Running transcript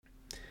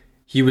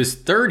He was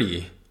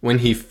 30 when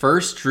he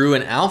first drew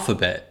an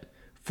alphabet,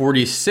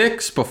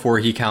 46 before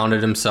he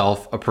counted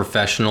himself a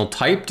professional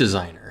type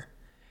designer.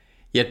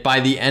 Yet by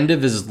the end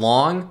of his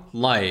long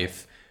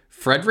life,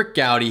 Frederic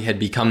Goudy had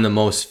become the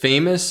most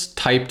famous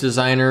type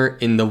designer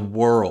in the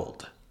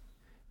world.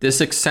 This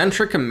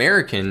eccentric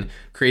American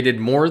created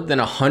more than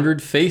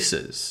 100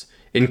 faces,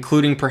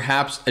 including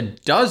perhaps a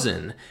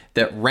dozen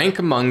that rank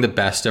among the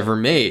best ever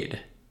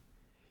made.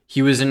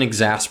 He was an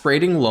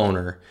exasperating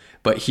loner,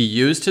 but he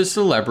used his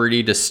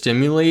celebrity to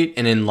stimulate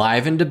and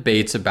enliven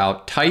debates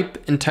about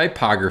type and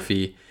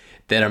typography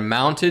that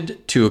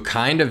amounted to a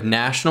kind of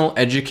national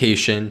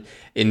education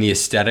in the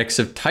aesthetics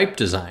of type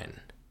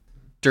design.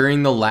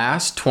 During the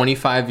last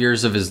 25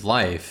 years of his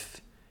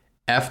life,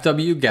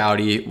 F.W.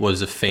 Goudy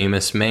was a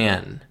famous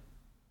man.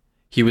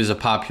 He was a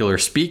popular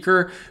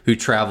speaker who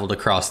traveled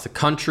across the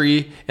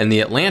country and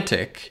the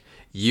Atlantic,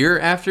 year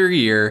after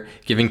year,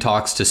 giving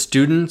talks to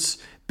students,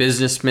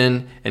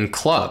 businessmen, and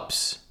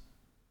clubs.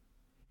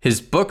 His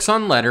books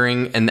on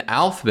lettering and the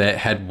alphabet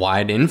had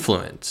wide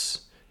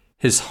influence.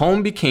 His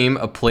home became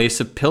a place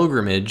of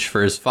pilgrimage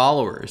for his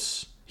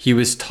followers. He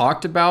was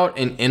talked about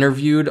and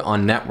interviewed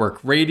on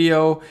network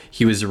radio.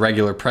 He was a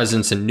regular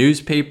presence in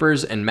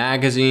newspapers and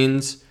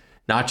magazines,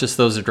 not just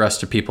those addressed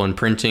to people in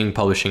printing,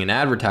 publishing, and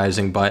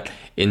advertising, but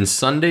in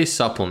Sunday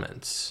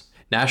supplements,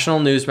 national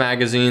news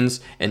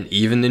magazines, and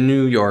even the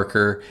New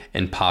Yorker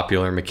and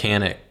Popular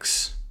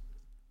Mechanics.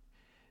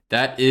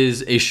 That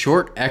is a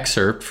short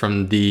excerpt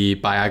from the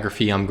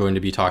biography I'm going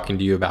to be talking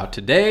to you about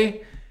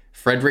today,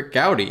 Frederic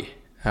Goudy,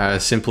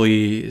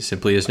 simply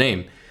his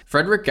name.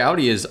 Frederic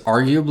Goudy is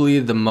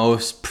arguably the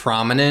most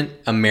prominent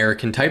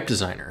American type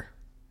designer.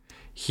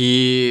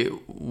 He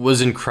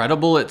was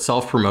incredible at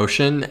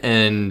self-promotion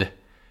and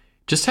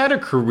just had a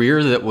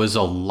career that was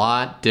a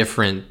lot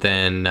different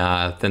than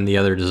the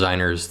other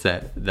designers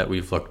that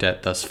we've looked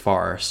at thus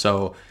far.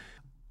 So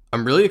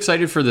I'm really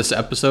excited for this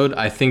episode.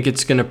 I think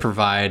it's going to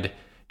provide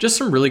just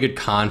some really good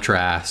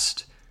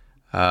contrast,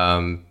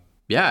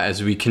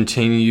 as we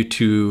continue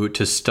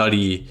to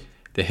study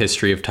the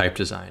history of type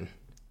design.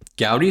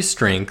 Goudy's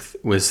strength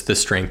was the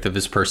strength of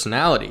his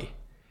personality.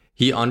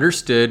 He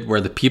understood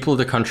where the people of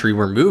the country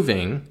were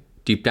moving,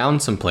 deep down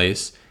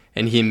someplace,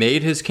 and he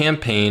made his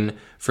campaign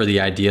for the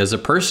idea as a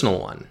personal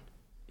one.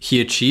 He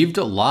achieved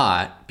a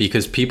lot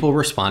because people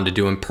responded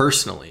to him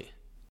personally.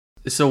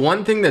 So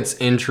one thing that's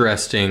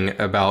interesting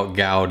about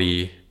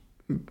Goudy,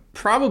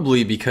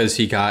 probably because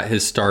he got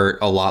his start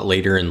a lot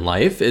later in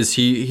life, is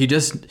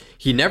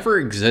he never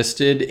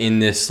existed in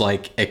this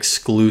like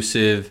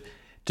exclusive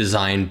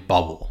design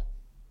bubble.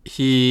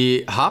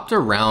 He hopped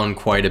around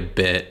quite a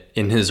bit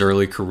in his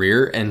early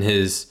career, and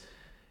his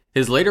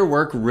later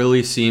work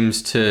really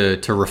seems to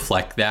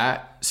reflect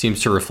that,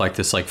 seems to reflect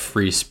this like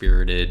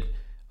free-spirited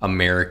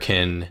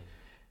American,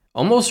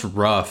 almost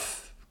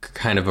rough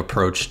kind of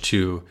approach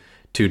to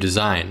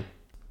design.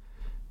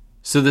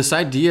 So this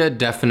idea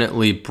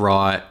definitely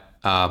brought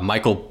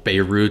Michael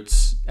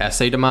Bierut's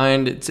essay to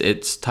mind.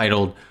 It's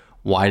titled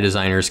 "Why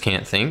Designers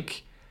Can't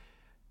Think."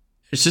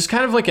 It's just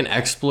kind of like an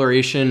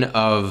exploration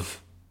of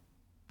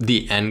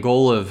the end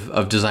goal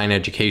of design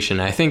education.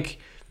 I think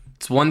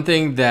it's one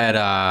thing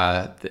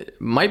that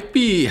might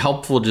be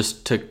helpful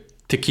just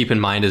to keep in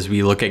mind as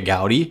we look at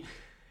Goudy,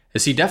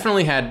 is he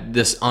definitely had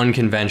this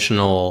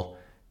unconventional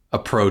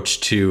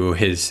approach to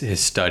his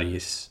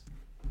studies.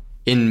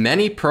 In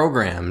many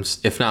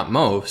programs, if not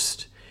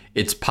most,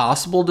 it's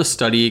possible to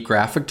study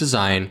graphic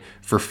design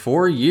for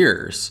 4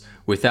 years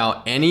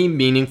without any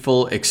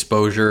meaningful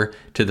exposure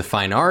to the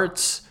fine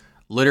arts,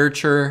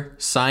 literature,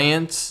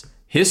 science,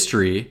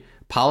 history,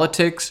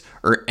 politics,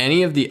 or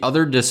any of the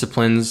other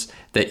disciplines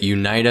that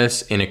unite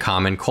us in a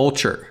common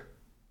culture.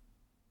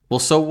 Well,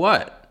 so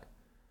what?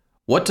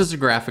 What does a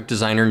graphic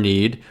designer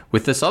need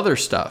with this other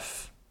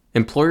stuff?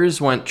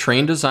 Employers want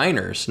trained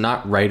designers,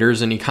 not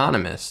writers and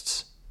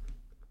economists.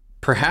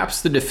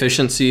 Perhaps the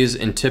deficiencies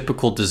in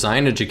typical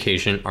design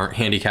education aren't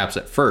handicaps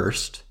at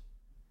first.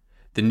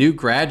 The new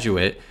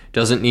graduate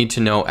doesn't need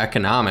to know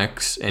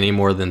economics any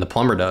more than the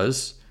plumber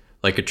does,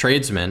 like a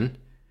tradesman.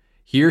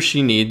 He or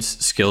she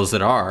needs skills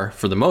that are,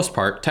 for the most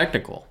part,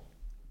 technical.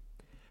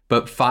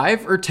 But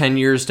 5 or 10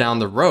 years down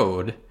the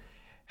road,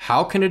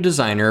 how can a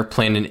designer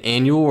plan an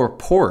annual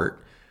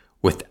report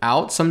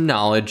without some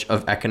knowledge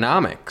of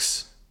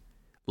economics?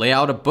 Lay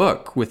out a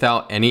book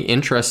without any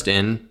interest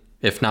in,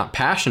 if not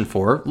passion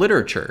for,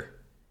 literature?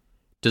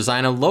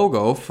 Design a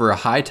logo for a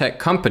high-tech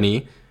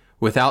company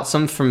without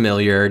some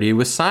familiarity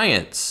with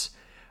science?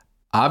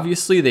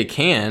 Obviously they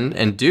can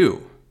and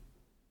do.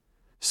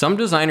 Some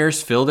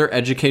designers fill their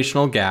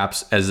educational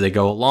gaps as they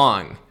go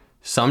along.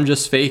 Some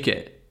just fake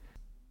it.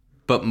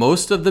 But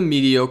most of the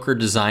mediocre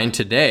design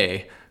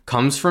today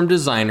comes from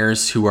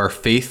designers who are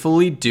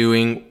faithfully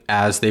doing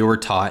as they were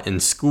taught in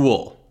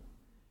school.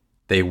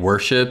 They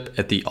worship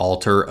at the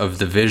altar of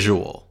the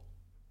visual.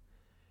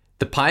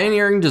 The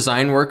pioneering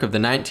design work of the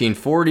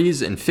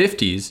 1940s and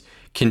 50s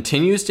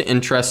continues to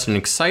interest and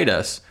excite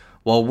us,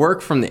 while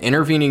work from the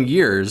intervening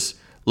years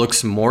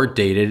looks more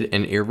dated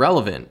and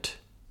irrelevant.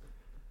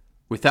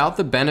 Without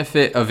the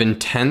benefit of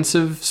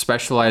intensive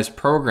specialized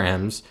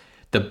programs,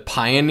 the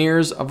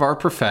pioneers of our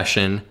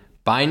profession,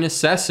 by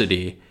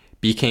necessity,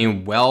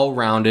 became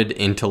well-rounded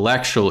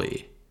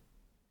intellectually.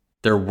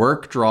 Their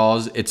work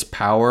draws its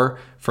power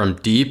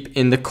from deep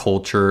in the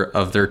culture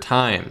of their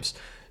times.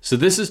 So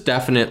this is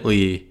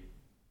definitely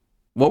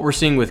what we're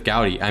seeing with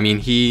Goudy. I mean,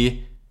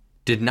 he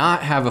did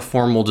not have a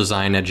formal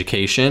design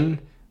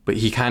education, but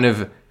he kind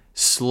of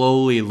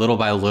slowly, little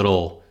by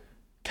little,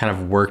 kind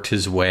of worked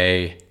his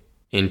way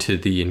into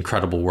the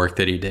incredible work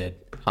that he did.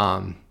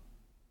 So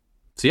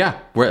yeah,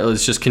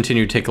 let's just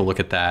continue to take a look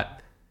at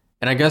that.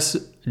 And I guess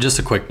just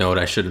a quick note,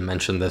 I should have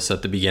mentioned this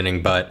at the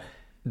beginning, but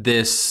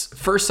this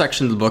first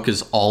section of the book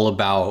is all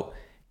about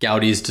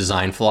Goudy's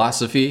design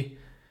philosophy.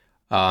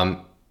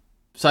 So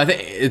I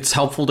think it's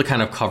helpful to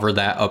kind of cover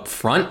that up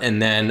front, and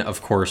then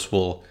of course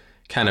we'll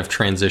kind of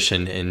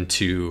transition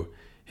into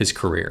his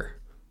career.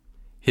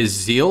 His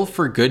zeal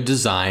for good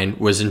design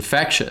was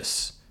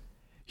infectious.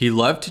 He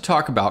loved to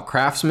talk about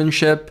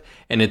craftsmanship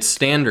and its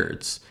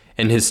standards,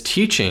 and his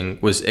teaching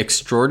was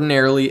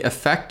extraordinarily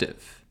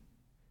effective.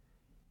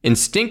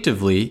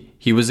 Instinctively,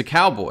 he was a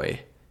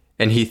cowboy,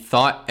 and he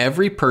thought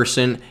every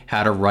person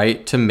had a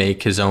right to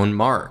make his own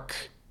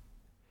mark.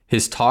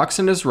 His talks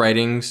and his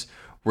writings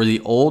were the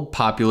old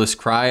populist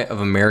cry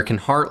of American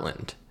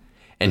heartland,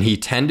 and he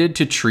tended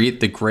to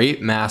treat the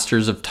great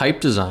masters of type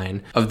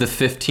design of the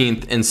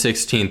 15th and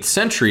 16th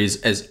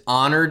centuries as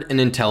honored and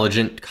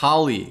intelligent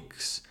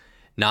colleagues,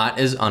 not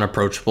as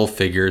unapproachable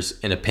figures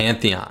in a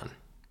pantheon.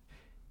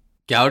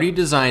 Goudy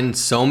designed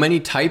so many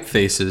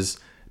typefaces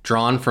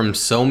drawn from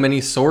so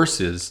many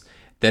sources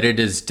that it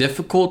is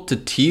difficult to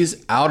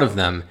tease out of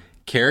them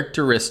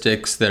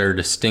characteristics that are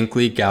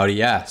distinctly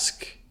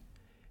Goudy-esque.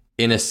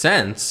 In a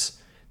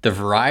sense, the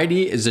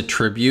variety is a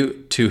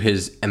tribute to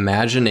his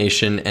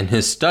imagination and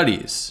his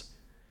studies.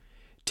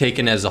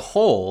 Taken as a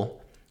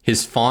whole,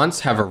 his fonts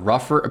have a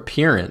rougher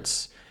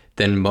appearance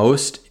than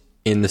most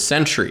in the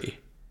century.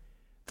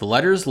 The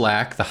letters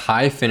lack the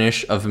high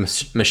finish of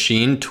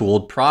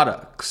machine-tooled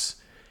products.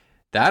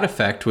 That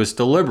effect was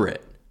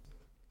deliberate.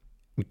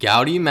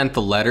 Goudy meant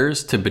the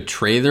letters to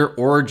betray their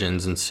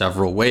origins in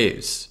several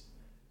ways.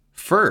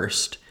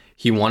 First,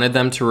 he wanted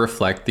them to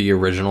reflect the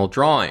original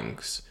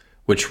drawings,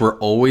 which were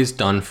always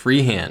done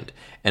freehand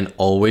and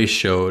always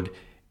showed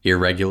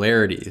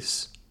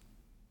irregularities.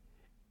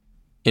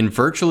 In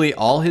virtually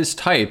all his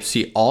types,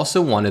 he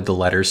also wanted the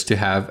letters to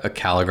have a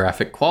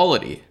calligraphic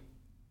quality.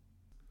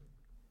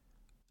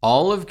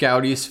 All of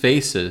Goudy's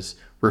faces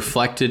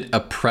reflected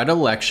a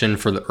predilection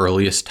for the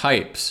earliest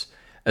types,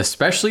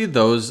 especially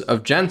those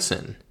of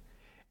Jensen,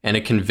 and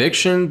a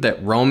conviction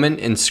that Roman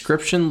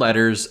inscription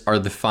letters are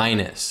the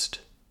finest.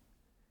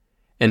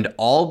 And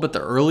all but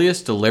the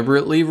earliest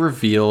deliberately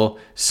reveal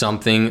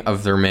something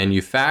of their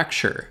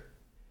manufacture.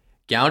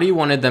 Goudy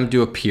wanted them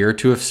to appear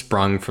to have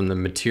sprung from the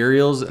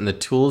materials and the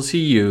tools he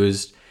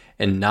used,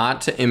 and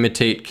not to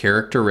imitate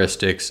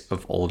characteristics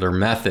of older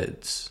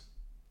methods.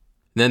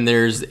 Then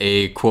there's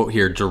a quote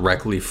here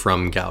directly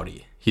from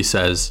Goudy. He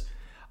says,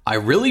 "I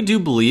really do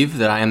believe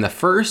that I am the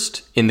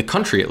first, in the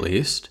country at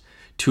least,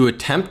 to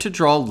attempt to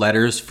draw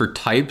letters for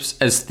types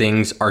as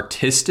things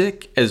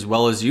artistic as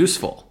well as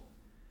useful,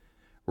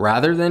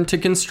 rather than to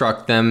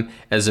construct them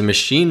as a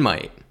machine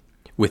might,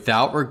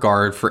 without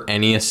regard for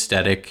any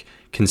aesthetic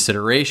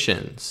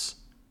considerations."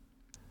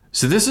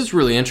 So this is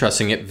really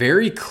interesting. It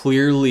very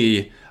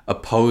clearly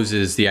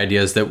opposes the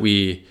ideas that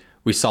we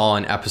saw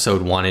in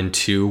episode 1 and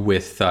 2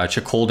 with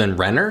Chichold and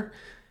Renner,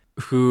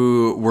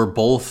 who were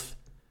both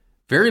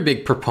very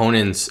big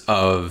proponents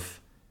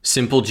of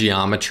simple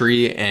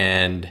geometry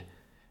and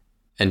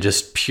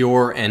just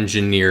pure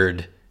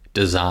engineered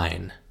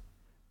design.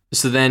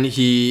 So then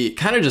he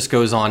kind of just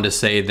goes on to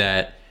say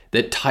that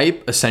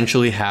type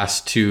essentially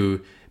has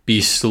to be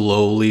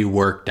slowly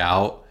worked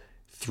out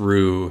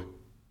through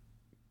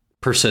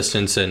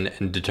persistence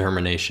and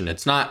determination.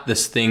 It's not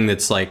this thing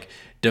that's like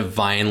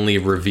divinely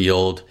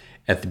revealed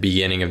at the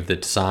beginning of the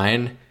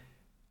design.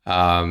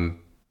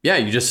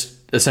 You just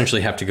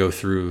essentially have to go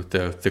through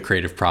the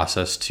creative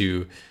process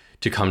to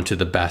come to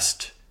the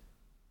best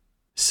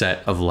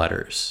set of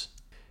letters.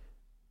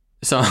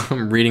 So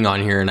I'm reading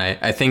on here, and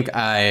I think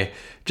I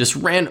just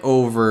ran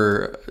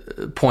over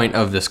a point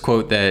of this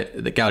quote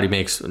that Goudy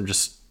makes, and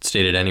just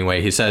stated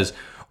anyway. He says,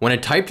 "When a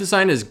type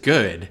design is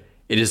good,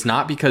 it is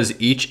not because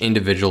each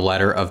individual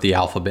letter of the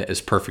alphabet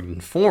is perfect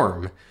in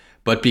form,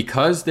 but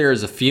because there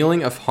is a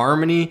feeling of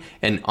harmony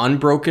and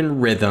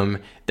unbroken rhythm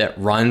that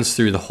runs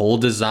through the whole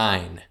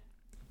design,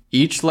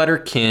 each letter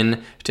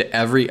kin to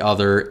every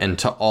other and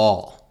to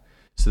all."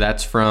 So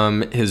that's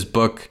from his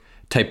book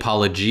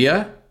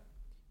Typologia,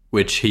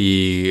 which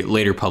he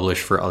later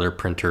published for other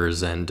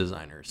printers and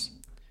designers.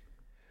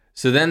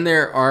 So then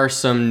there are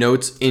some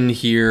notes in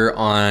here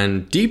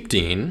on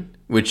Deepdene,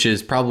 which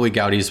is probably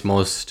Goudy's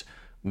most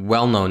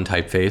well-known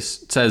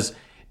typeface. It says,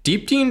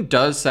 "Deepdene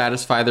does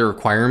satisfy the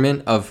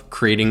requirement of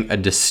creating a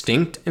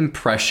distinct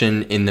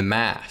impression in the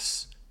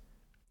mass.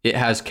 It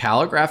has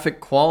calligraphic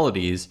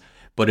qualities,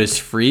 but is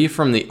free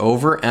from the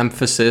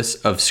overemphasis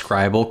of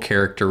scribal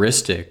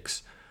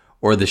characteristics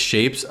or the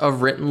shapes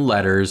of written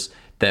letters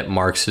that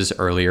marks his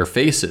earlier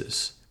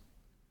faces.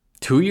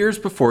 2 years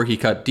before he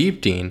cut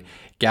Deepdine,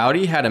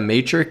 Goudy had a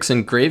matrix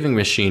engraving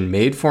machine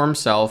made for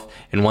himself,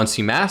 and once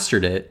he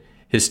mastered it,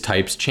 his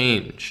types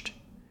changed.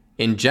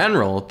 In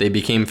general, they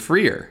became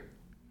freer.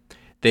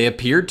 They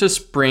appeared to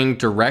spring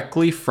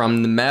directly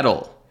from the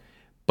metal,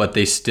 but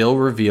they still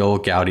reveal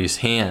Goudy's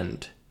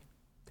hand.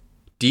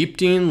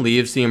 Deepdine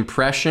leaves the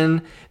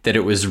impression that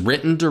it was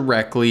written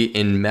directly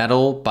in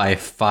metal by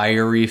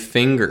fiery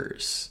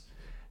fingers.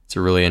 It's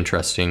a really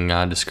interesting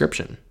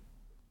description.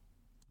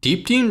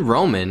 Deepdine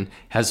Roman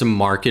has a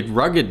marked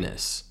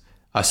ruggedness,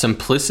 a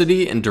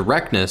simplicity and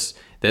directness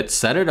that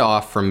set it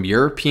off from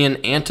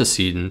European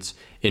antecedents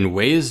in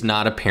ways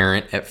not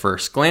apparent at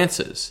first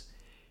glances.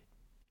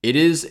 It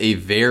is a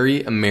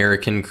very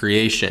American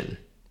creation.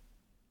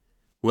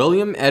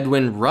 William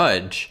Edwin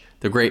Rudge,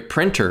 the great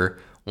printer,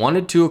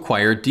 wanted to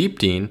acquire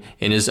Deepdine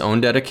in his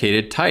own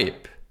dedicated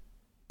type.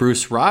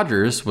 Bruce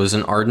Rogers was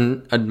an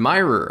ardent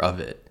admirer of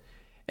it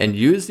and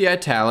used the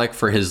italic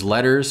for his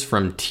letters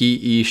from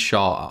T.E.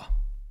 Shaw.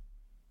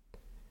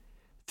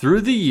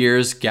 Through the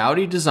years,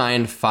 Goudy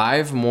designed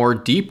 5 more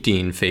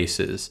Deepdine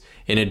faces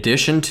in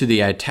addition to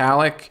the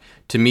italic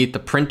to meet the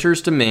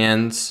printer's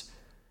demands,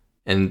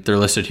 and they're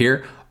listed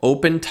here: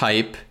 open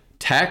type,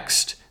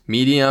 text,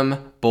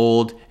 medium,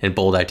 bold, and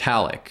bold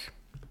italic.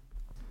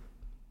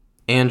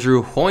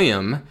 Andrew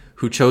Hoyam,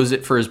 who chose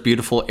it for his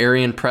beautiful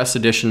Arian press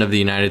edition of the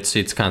United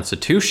States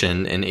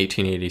Constitution in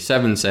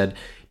 1887, said,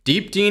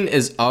 "Deepdine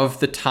is of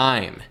the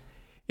time.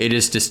 It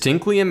is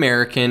distinctly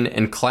American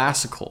and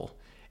classical,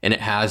 and it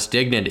has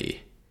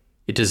dignity.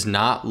 It does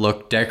not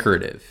look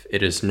decorative.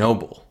 It is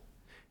noble."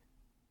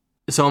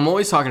 So I'm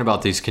always talking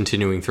about these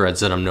continuing threads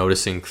that I'm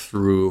noticing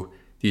through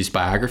these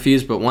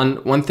biographies, but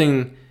one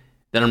thing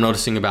that I'm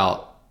noticing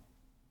about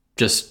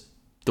just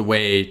the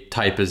way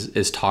type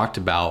is talked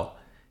about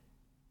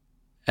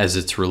as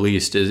it's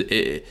released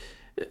is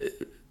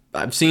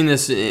I've seen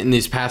this in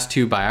these past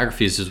 2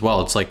 biographies as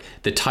well. It's like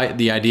the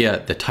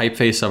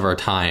typeface of our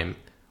time,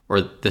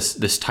 or this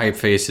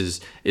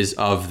typeface is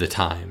of the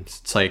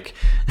times. It's like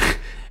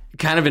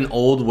kind of an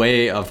old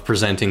way of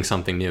presenting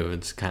something new.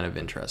 It's kind of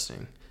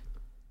interesting.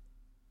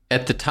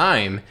 At the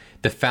time,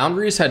 the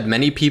foundries had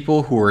many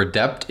people who were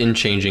adept in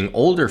changing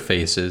older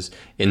faces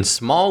in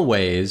small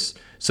ways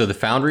so the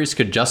foundries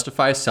could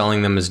justify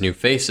selling them as new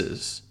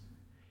faces.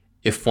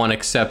 If one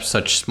accepts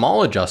such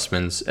small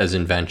adjustments as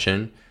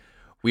invention,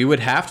 we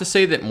would have to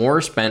say that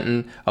Morris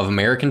Benton of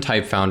American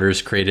Type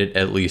Founders created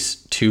at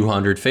least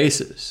 200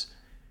 faces.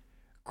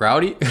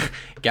 Goudy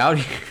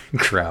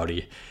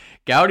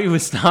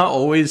was not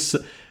always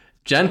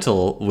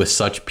gentle with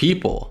such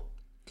people.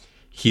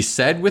 He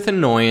said with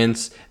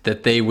annoyance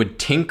that they would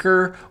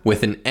tinker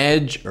with an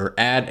edge or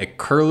add a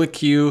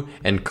curlicue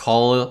and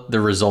call the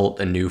result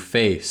a new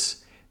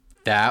face.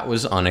 That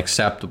was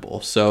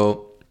unacceptable.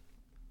 So,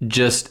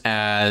 just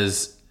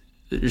as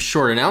a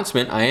short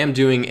announcement, I am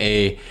doing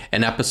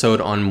an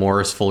episode on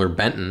Morris Fuller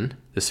Benton,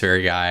 this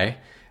very guy,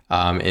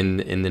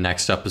 in the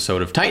next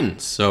episode of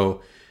Titans.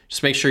 So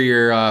just make sure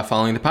you're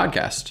following the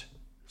podcast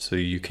so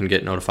you can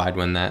get notified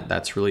when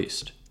that's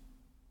released.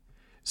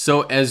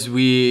 So as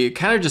we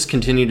kind of just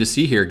continue to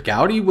see here,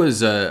 Goudy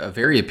was a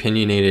very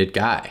opinionated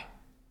guy.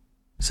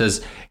 It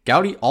says,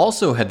 Goudy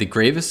also had the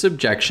gravest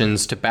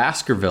objections to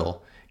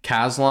Baskerville,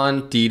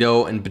 Caslon,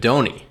 Dido, and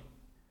Bedoni.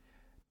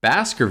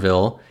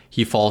 Baskerville,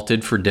 he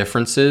faulted for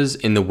differences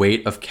in the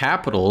weight of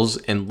capitals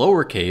and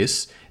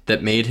lowercase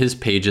that made his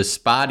pages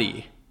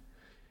spotty.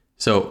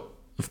 So,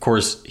 of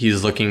course,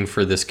 he's looking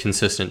for this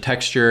consistent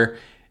texture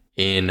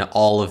in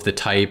all of the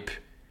type,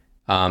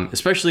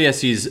 especially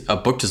as he's a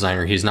book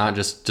designer. He's not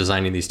just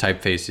designing these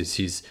typefaces,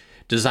 he's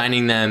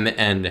designing them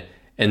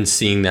and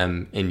seeing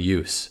them in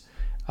use.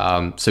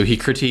 So he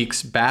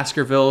critiques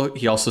Baskerville.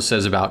 He also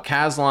says about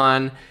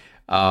Caslon,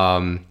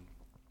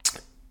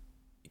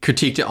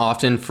 critiqued it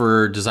often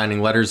for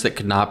designing letters that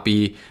could not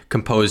be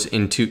composed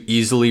into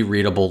easily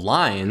readable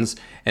lines,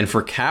 and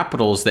for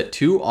capitals that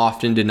too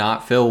often did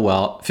not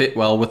fit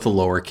well with the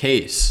lower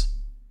case.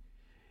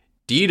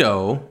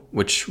 Dido,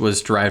 which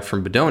was derived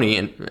from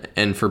Bedoni,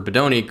 and for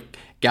Bedoni,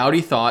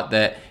 Goudy thought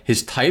that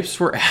his types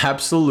were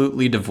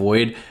absolutely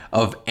devoid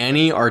of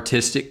any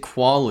artistic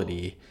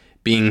quality,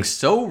 being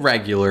so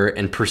regular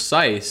and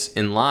precise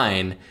in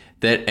line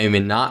that a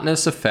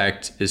monotonous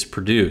effect is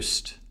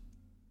produced.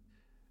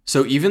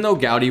 So even though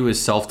Goudy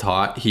was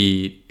self-taught,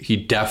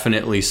 he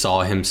definitely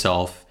saw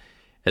himself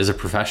as a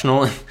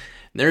professional.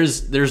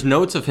 There's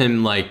notes of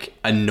him like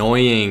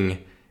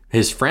annoying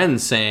his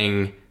friends,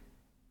 saying,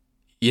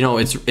 you know,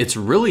 it's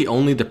really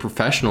only the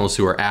professionals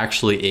who are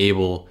actually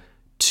able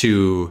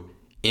to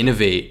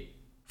innovate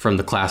from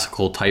the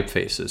classical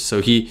typefaces.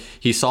 So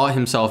he saw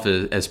himself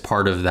as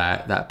part of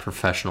that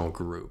professional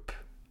group.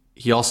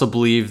 He also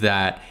believed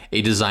that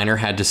a designer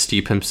had to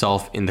steep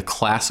himself in the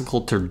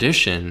classical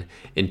tradition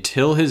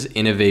until his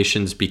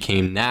innovations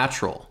became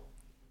natural.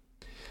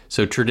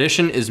 So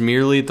tradition is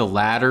merely the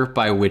ladder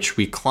by which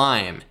we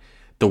climb,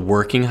 the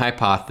working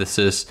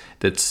hypothesis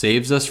that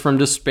saves us from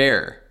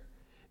despair,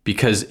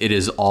 because it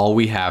is all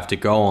we have to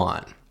go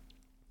on.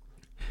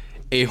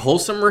 A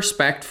wholesome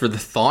respect for the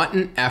thought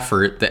and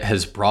effort that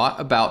has brought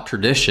about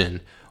tradition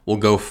will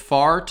go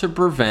far to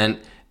prevent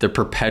the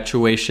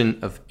perpetuation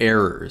of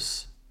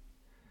errors.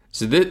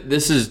 So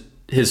this is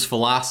his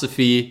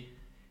philosophy.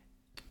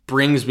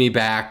 Brings me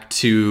back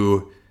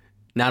to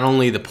not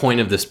only the point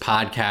of this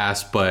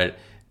podcast, but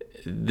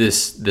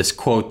this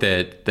quote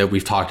that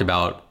we've talked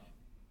about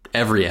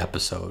every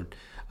episode,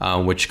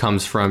 which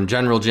comes from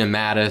General Jim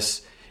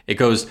Mattis. It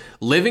goes,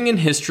 "Living in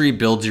history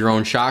builds your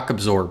own shock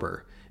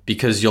absorber,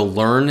 because you'll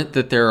learn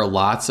that there are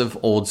lots of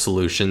old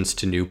solutions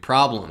to new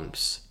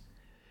problems.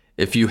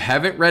 If you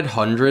haven't read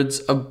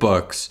hundreds of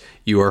books,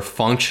 you are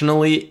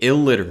functionally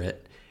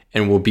illiterate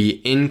and will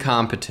be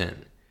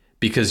incompetent,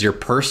 because your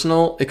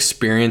personal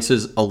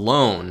experiences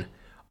alone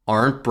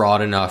aren't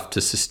broad enough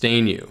to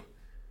sustain you."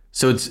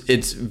 So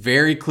it's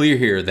very clear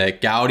here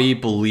that Goudy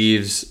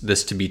believes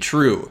this to be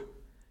true.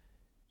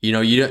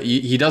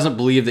 He doesn't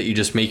believe that you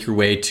just make your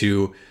way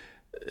to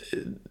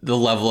the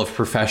level of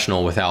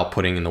professional without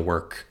putting in the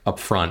work up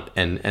front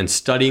and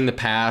studying the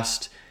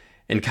past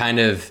and kind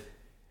of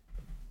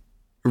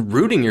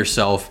rooting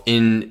yourself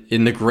in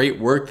the great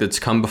work that's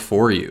come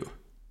before you.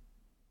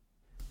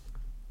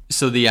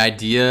 So the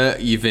idea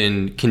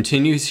even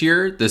continues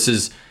here. This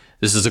is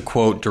a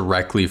quote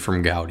directly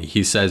from Goudy.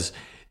 He says,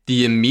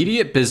 "The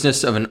immediate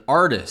business of an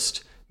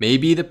artist may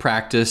be the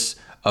practice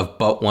of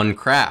but one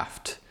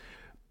craft,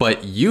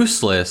 but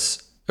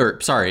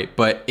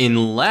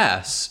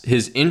unless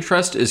his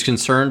interest is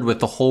concerned with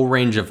the whole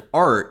range of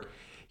art,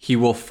 he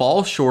will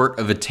fall short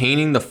of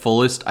attaining the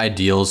fullest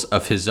ideals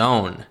of his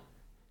own.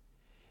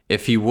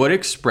 If he would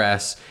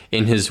express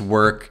in his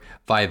work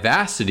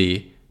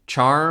vivacity,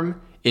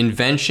 charm,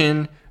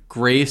 invention,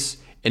 grace,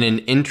 and an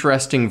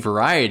interesting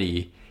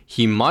variety,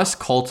 he must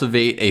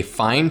cultivate a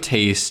fine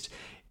taste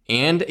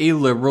and a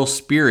liberal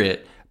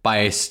spirit by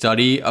a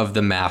study of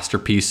the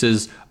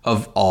masterpieces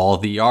of all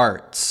the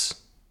arts.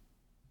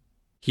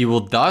 He will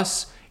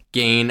thus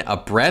gain a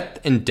breadth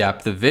and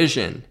depth of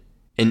vision,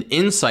 an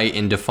insight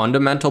into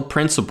fundamental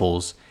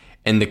principles,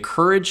 and the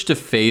courage to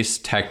face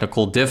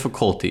technical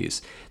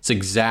difficulties." It's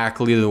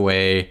exactly the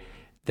way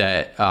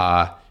that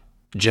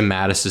Jim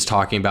Mattis is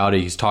talking about it.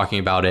 He's talking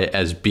about it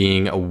as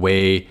being a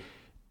way,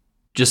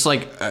 just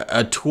like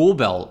a tool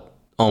belt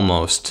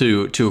almost,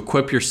 to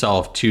equip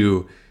yourself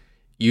to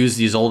use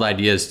these old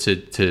ideas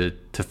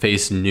to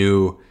face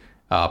new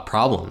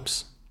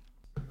problems.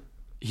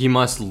 He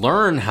must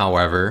learn,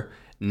 however,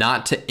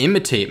 not to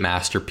imitate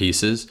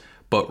masterpieces,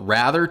 but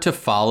rather to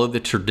follow the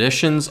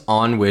traditions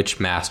on which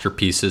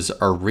masterpieces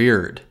are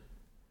reared.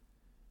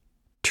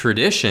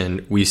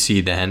 Tradition, we see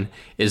then,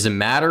 is a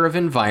matter of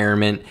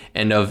environment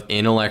and of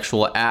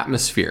intellectual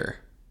atmosphere.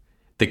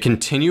 The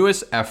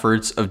continuous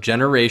efforts of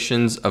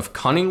generations of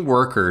cunning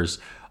workers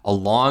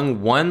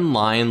along one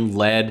line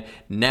led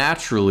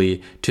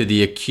naturally to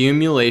the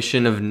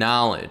accumulation of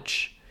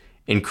knowledge,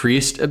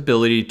 increased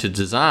ability to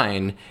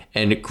design,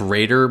 and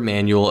greater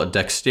manual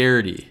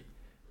dexterity,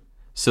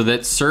 so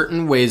that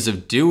certain ways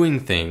of doing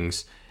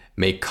things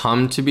may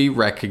come to be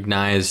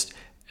recognized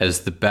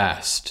as the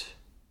best.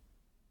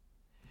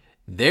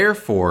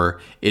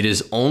 Therefore, it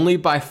is only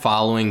by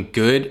following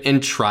good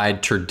and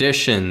tried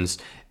traditions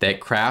that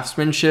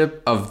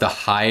craftsmanship of the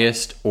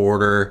highest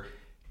order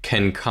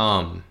can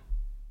come.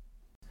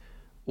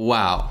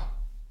 Wow.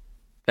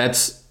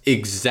 That's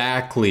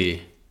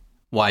exactly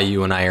why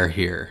you and I are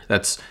here.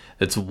 That's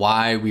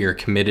why we are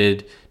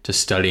committed to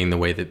studying the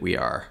way that we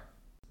are.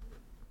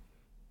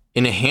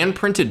 In a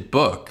hand-printed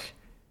book,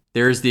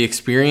 there is the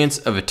experience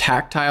of a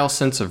tactile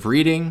sense of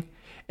reading,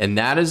 and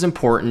that is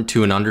important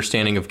to an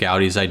understanding of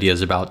Goudy's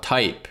ideas about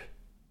type.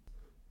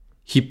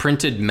 He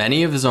printed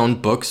many of his own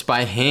books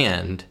by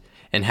hand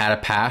and had a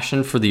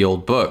passion for the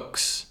old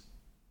books.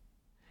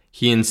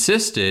 He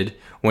insisted,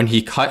 when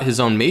he cut his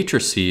own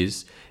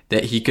matrices,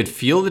 that he could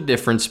feel the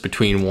difference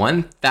between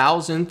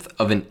 1,000th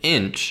of an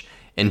inch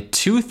and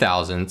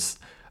 2,000th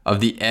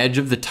of the edge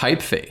of the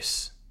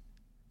typeface.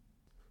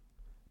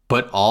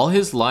 But all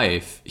his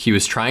life, he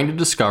was trying to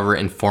discover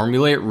and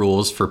formulate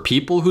rules for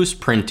people whose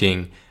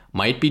printing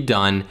might be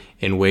done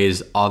in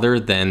ways other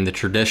than the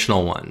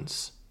traditional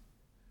ones.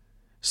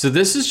 So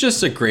this is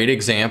just a great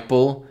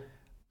example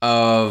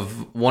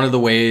of one of the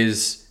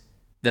ways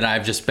that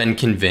I've just been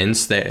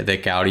convinced that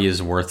Goudy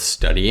is worth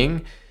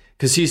studying,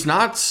 because he's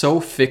not so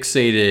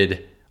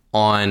fixated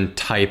on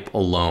type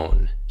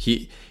alone.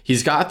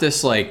 He's got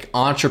this like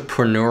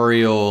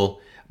entrepreneurial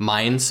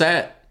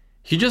mindset.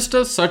 He just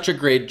does such a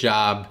great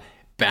job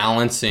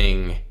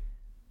balancing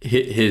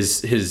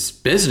his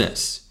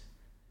business.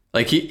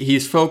 Like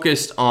he's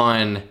focused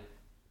on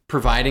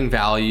providing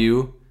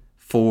value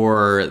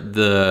for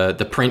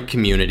the print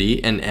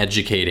community and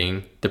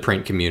educating the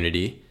print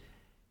community.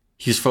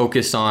 He's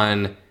focused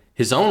on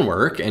his own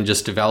work and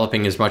just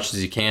developing as much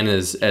as he can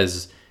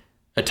as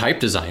a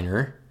type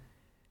designer.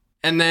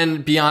 And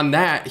then beyond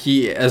that,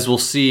 he, as we'll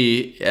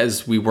see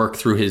as we work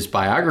through his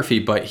biography,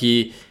 but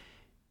he's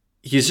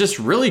just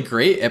really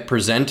great at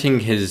presenting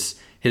his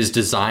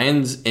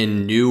designs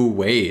in new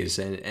ways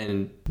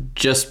and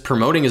just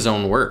promoting his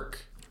own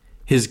work.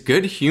 His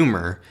good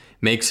humor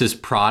makes his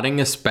prodding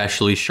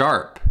especially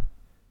sharp.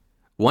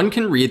 One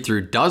can read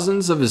through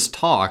dozens of his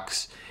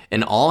talks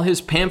and all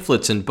his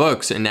pamphlets and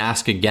books and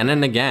ask again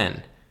and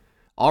again,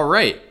 "All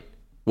right,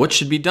 what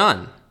should be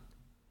done?"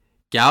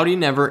 Goudy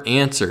never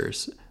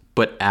answers,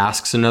 but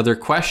asks another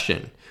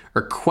question,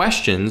 or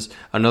questions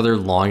another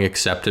long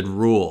accepted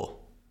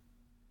rule.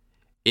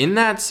 In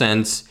that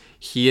sense,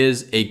 he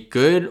is a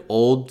good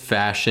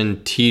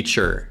old-fashioned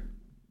teacher.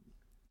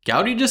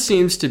 Goudy just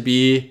seems to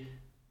be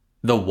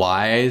the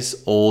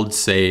wise old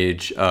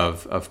sage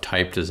of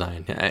type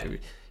design.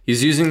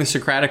 He's using the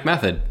Socratic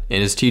method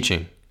in his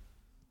teaching.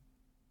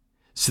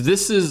 So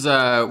this is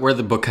where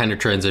the book kind of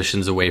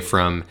transitions away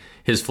from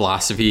his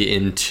philosophy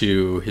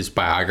into his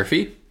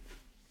biography.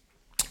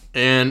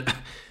 And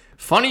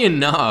funny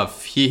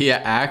enough, he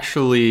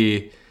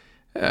actually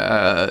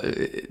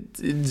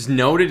it's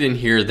noted in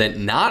here that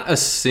not a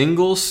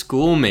single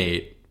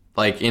schoolmate,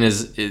 like in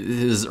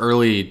his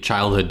early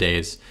childhood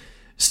days,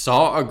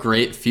 saw a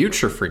great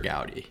future for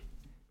Goudy.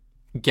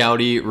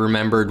 Goudy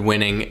remembered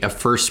winning a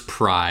first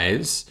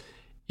prize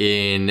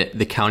in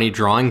the county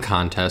drawing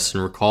contest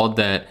and recalled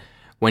that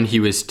when he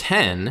was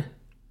 10,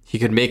 he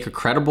could make a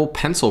credible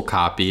pencil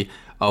copy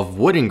of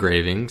wood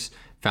engravings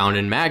found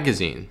in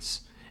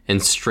magazines.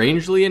 And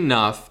strangely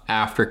enough,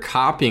 after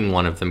copying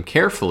one of them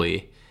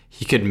carefully,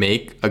 he could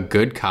make a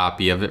good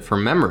copy of it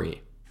from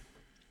memory.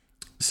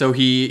 So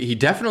he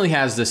definitely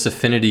has this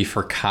affinity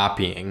for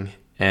copying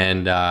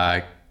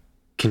and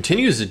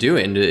continues to do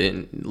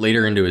it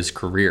later into his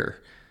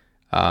career.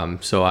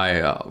 So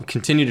I'll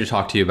continue to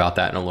talk to you about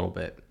that in a little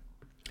bit.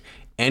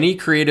 Any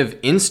creative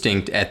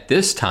instinct at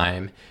this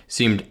time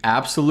seemed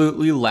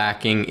absolutely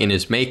lacking in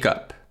his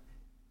makeup.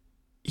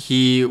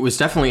 He was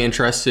definitely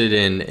interested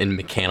in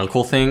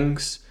mechanical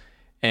things,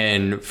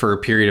 and for a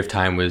period of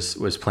time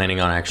was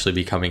planning on actually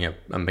becoming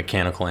a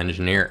mechanical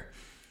engineer.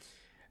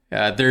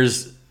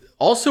 There's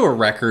also a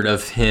record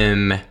of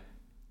him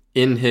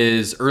in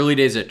his early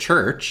days at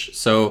church.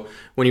 So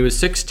when he was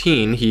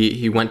 16,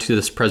 he went to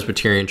this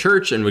Presbyterian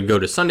church and would go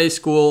to Sunday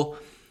school.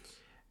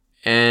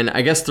 And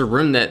I guess the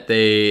room that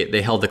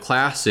they held the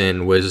class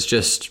in was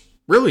just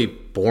really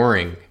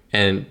boring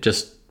and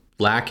just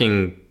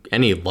lacking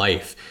any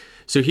life.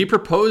 So he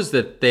proposed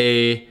that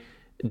they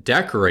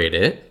decorate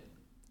it,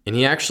 and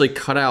he actually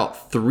cut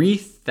out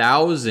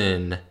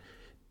 3,000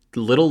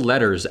 little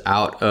letters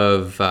out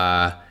of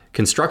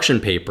construction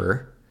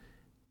paper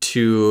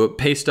to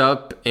paste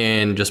up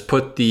and just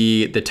put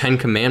the 10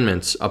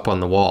 Commandments up on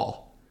the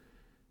wall.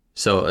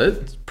 So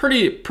it's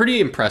pretty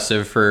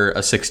impressive for a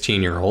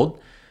 16-year-old.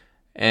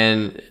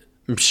 And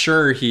I'm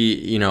sure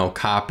he,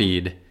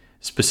 copied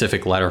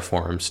specific letter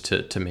forms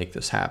to make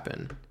this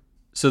happen.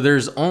 So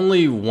there's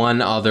only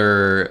one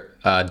other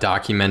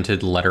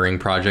documented lettering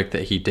project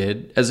that he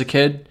did as a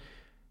kid,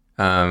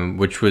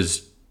 which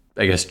was,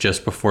 I guess,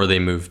 just before they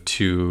moved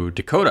to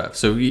Dakota.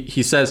 So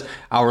he says,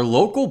 our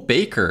local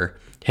baker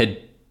had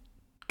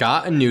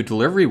got a new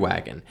delivery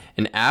wagon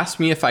and asked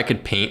me if I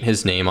could paint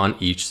his name on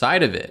each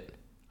side of it.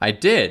 I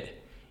did,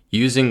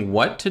 using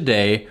what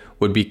today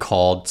would be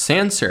called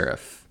sans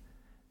serif.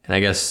 And I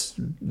guess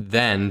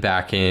then,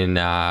 back in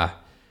the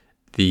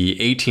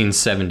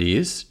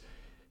 1870s,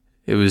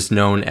 it was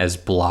known as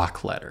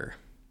block letter.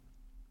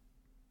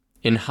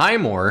 In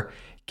Highmore,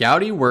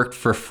 Goudy worked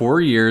for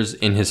 4 years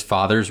in his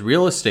father's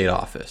real estate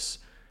office,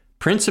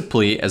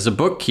 principally as a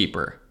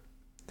bookkeeper.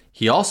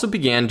 He also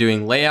began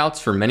doing layouts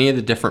for many of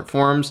the different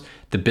forms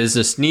the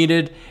business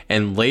needed,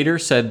 and later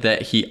said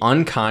that he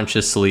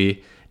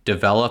unconsciously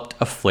developed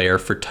a flair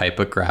for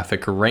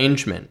typographic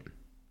arrangement.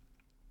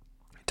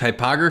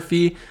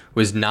 Typography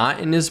was not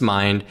in his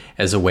mind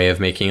as a way of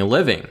making a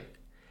living.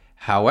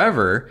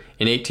 However,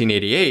 in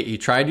 1888, he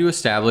tried to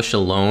establish a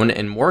loan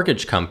and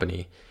mortgage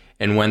company,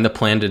 and when the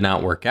plan did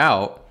not work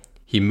out,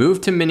 he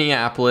moved to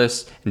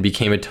Minneapolis and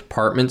became a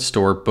department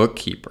store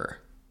bookkeeper.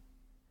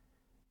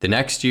 The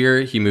next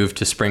year, he moved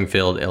to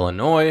Springfield,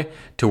 Illinois,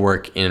 to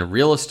work in a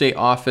real estate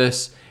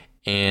office,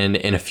 and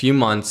in a few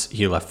months,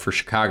 he left for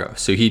Chicago.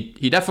 So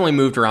he definitely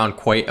moved around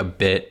quite a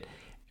bit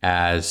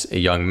as a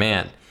young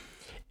man.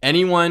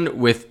 Anyone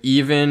with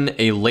even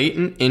a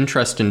latent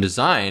interest in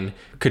design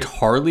could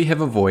hardly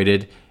have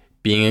avoided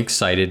being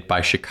excited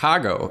by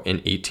Chicago in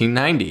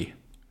 1890.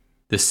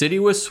 The city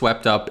was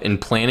swept up in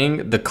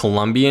planning the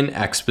Columbian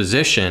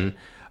Exposition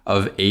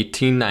of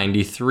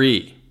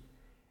 1893,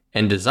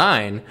 and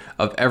design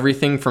of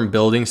everything from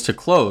buildings to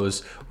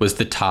clothes was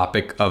the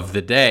topic of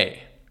the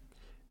day.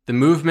 The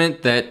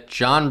movement that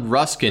John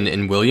Ruskin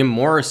and William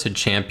Morris had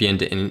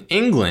championed in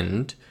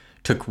England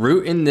took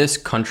root in this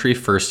country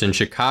first in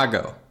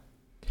Chicago.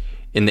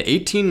 In the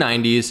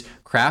 1890s,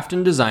 craft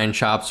and design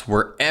shops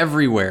were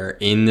everywhere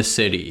in the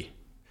city.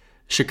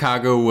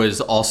 Chicago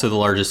was also the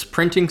largest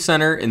printing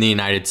center in the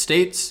United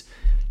States,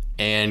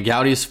 and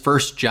Goudy's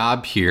first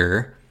job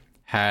here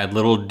had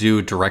little to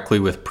do directly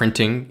with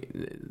printing.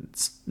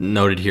 It's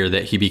noted here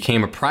that he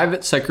became a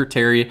private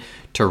secretary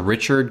to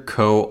Richard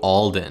Coe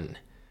Alden,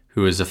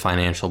 who is a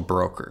financial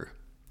broker.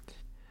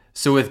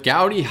 So with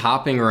Goudy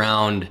hopping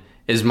around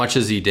as much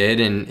as he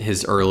did in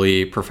his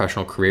early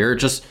professional career, it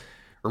just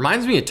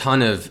reminds me a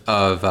ton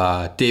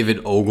of David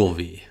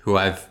Ogilvy, who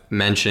I've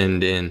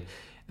mentioned in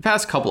the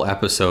past couple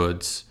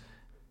episodes.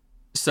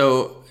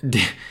 So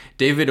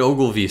David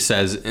Ogilvy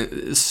says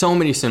so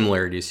many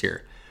similarities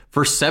here.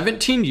 For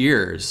 17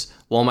 years,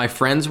 while my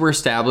friends were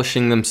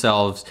establishing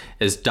themselves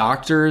as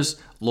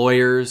doctors,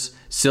 lawyers,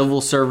 civil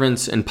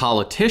servants, and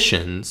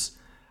politicians,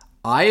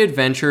 I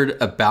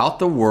adventured about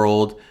the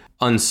world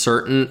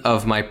uncertain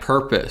of my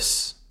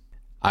purpose.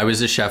 I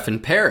was a chef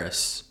in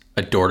Paris,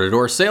 a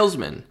door-to-door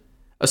salesman,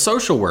 a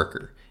social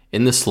worker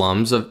in the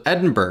slums of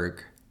Edinburgh,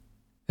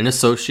 an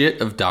associate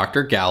of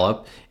Dr.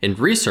 Gallup in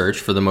research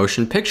for the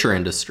motion picture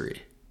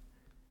industry,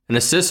 an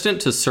assistant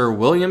to Sir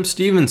William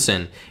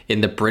Stevenson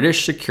in the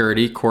British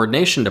Security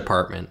Coordination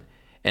Department,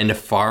 and a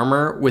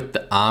farmer with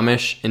the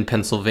Amish in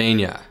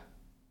Pennsylvania.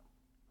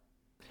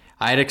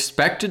 I had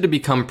expected to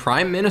become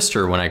prime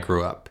minister when I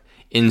grew up.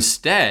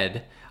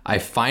 Instead, I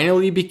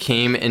finally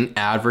became an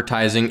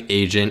advertising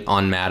agent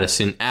on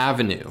Madison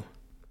Avenue.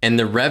 And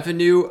the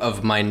revenue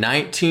of my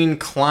 19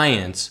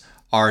 clients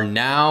are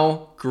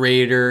now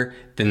greater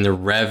than the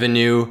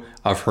revenue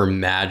of Her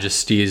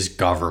Majesty's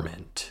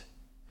government.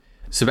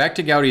 So back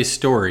to Goudy's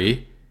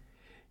story.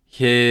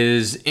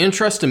 His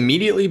interest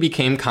immediately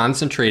became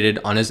concentrated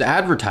on his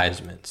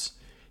advertisements.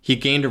 He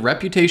gained a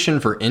reputation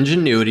for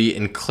ingenuity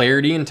and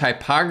clarity in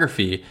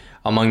typography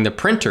among the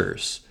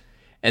printers,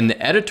 and the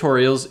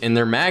editorials in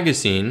their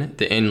magazine,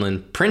 The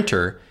Inland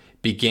Printer,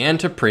 began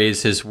to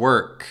praise his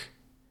work.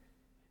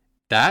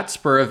 That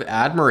spur of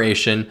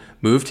admiration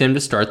moved him to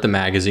start the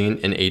magazine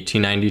in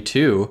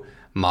 1892,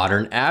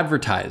 Modern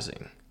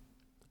Advertising.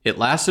 It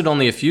lasted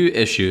only a few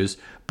issues,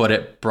 but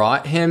it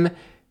brought him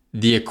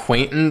the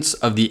acquaintance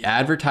of the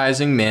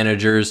advertising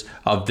managers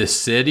of the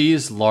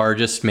city's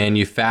largest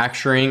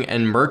manufacturing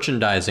and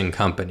merchandising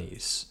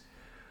companies,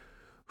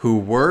 who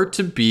were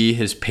to be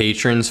his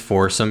patrons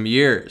for some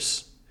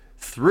years.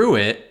 Through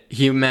it,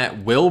 he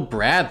met Will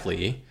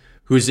Bradley,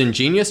 whose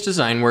ingenious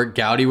design work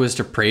Goudy was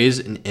to praise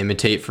and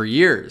imitate for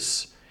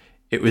years.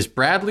 It was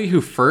Bradley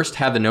who first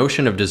had the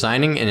notion of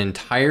designing an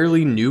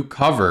entirely new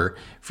cover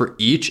for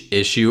each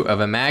issue of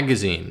a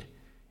magazine,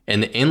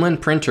 and the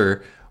Inland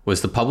Printer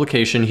was the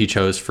publication he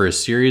chose for a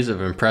series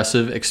of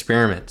impressive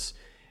experiments.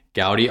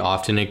 Goudy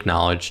often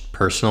acknowledged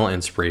personal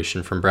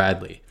inspiration from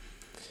Bradley.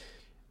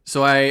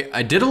 So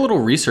I did a little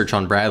research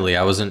on Bradley.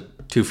 I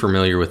wasn't too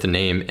familiar with the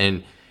name,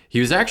 and he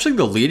was actually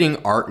the leading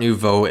Art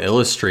Nouveau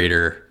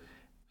illustrator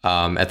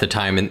at the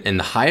time and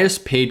the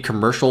highest paid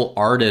commercial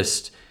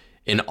artist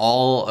in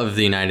all of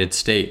the United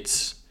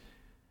States.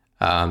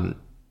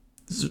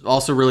 It's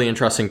also really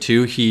interesting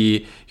too.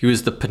 He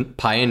was the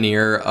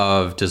pioneer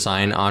of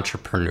design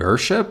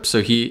entrepreneurship.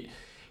 So he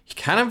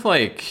kind of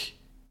like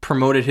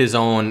promoted his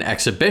own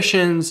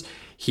exhibitions.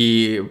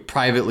 He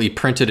privately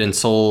printed and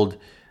sold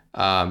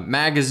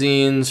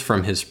magazines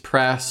from his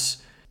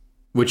press,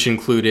 which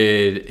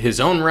included his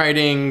own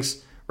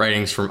writings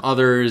from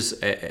others,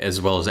 as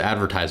well as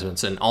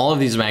advertisements. And all of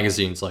these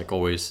magazines like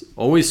always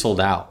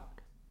sold out.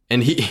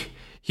 And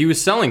he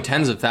was selling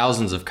tens of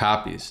thousands of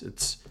copies.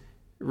 It's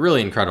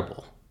really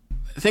incredible.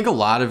 I think a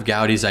lot of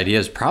Goudy's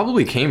ideas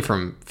probably came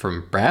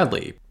from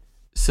Bradley.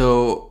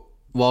 So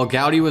while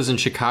Goudy was in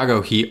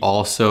Chicago, he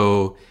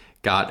also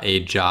got a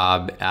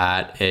job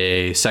at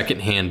a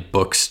secondhand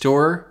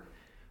bookstore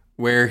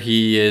where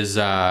he is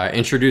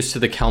introduced to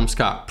the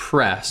Kelmscott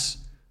Press,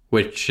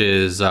 which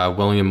is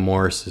William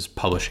Morris's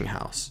publishing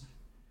house.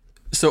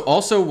 So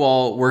also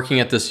while working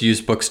at this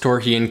used bookstore,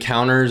 he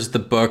encounters the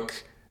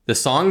book The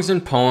Songs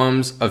and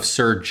Poems of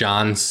Sir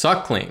John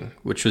Suckling,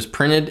 which was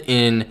printed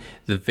in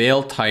the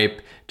Vale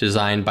type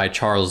designed by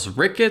Charles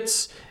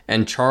Ricketts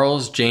and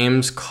Charles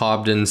James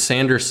Cobden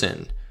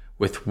Sanderson,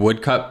 with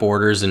woodcut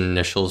borders and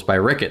initials by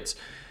Ricketts.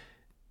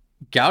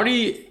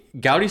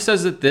 Goudy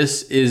says that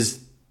this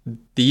is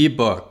the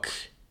book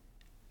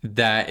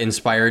that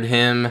inspired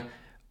him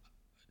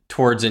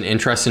towards an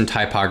interest in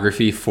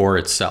typography for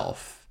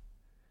itself.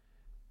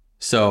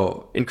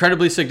 So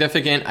incredibly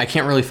significant. I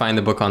can't really find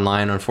the book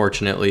online,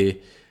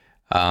 unfortunately.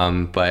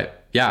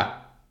 But yeah,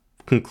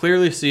 can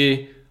clearly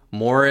see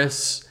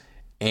Morris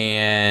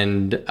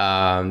and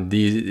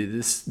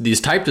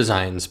these type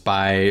designs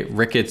by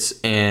Ricketts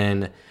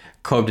and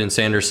Cobden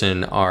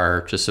Sanderson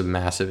are just a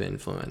massive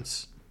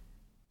influence.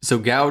 So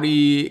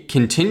Goudy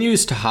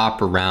continues to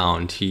hop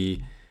around.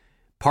 He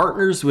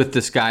partners with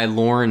this guy,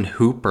 Lauren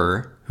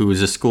Hooper, who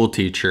is a school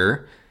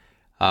teacher,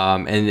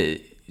 and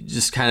it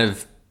just kind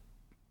of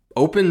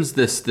opens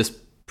this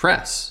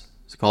press.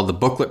 It's called the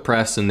Booklet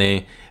Press, and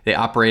they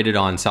operated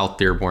on South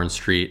Dearborn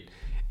Street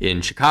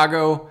in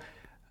Chicago.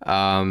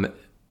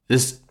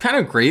 This kind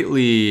of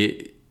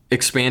greatly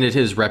expanded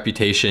his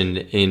reputation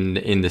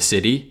in the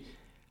city.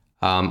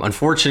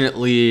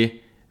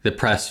 Unfortunately, the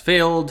press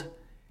failed,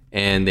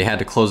 and they had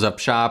to close up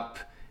shop.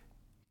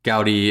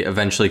 Goudy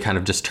eventually kind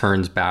of just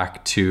turns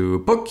back to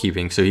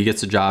bookkeeping. So he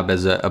gets a job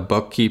as a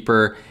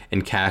bookkeeper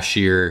and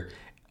cashier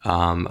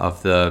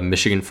of the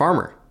Michigan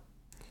Farmer.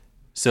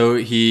 So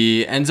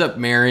he ends up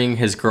marrying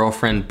his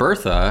girlfriend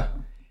Bertha,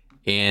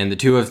 and the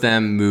two of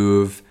them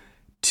move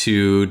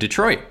to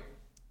Detroit.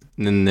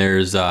 And then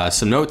there's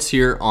some notes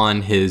here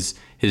on his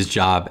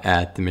job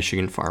at the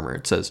Michigan Farmer.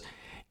 It says,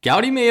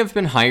 Goudy may have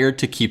been hired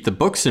to keep the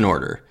books in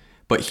order,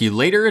 but he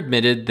later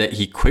admitted that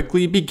he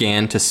quickly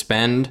began to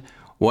spend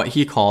what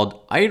he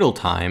called idle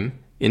time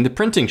in the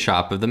printing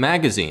shop of the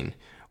magazine,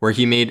 where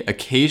he made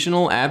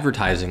occasional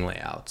advertising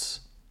layouts.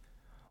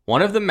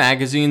 One of the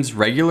magazine's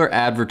regular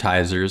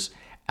advertisers,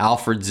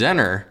 Alfred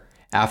Zenner,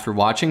 after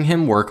watching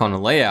him work on a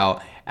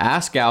layout,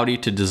 asked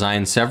Goudy to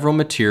design several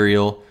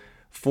material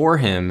for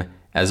him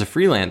as a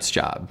freelance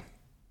job.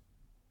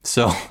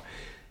 So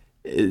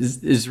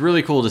it's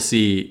really cool to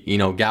see,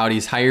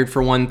 Goudy's hired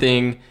for one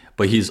thing,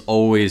 but he's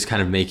always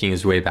kind of making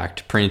his way back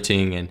to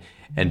printing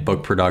and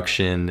book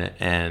production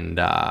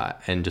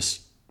and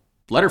just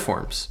letter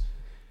forms.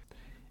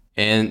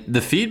 And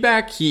the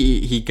feedback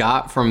he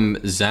got from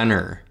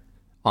Zenner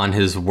on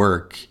his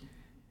work,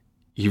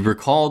 he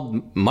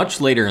recalled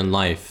much later in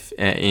life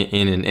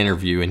in an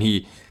interview, and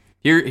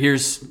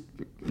here's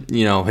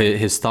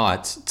his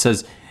thoughts. It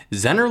says,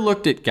 Zenner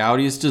looked at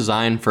Goudy's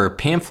design for a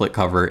pamphlet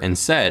cover and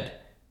said,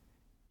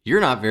 "You're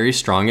not very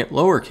strong at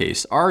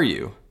lowercase, are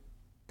you?"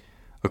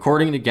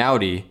 According to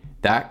Goudy,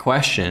 that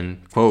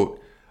question, quote,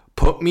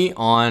 "put me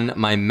on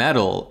my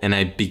mettle, and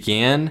I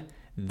began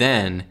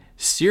then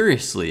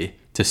seriously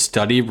to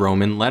study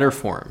Roman letter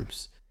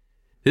forms."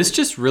 This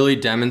just really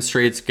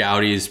demonstrates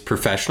Goudy's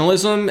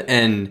professionalism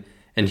and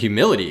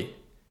humility.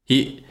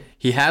 He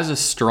has a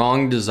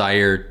strong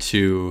desire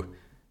to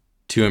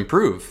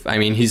improve. I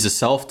mean, he's a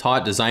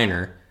self-taught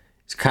designer.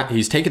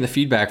 He's taken the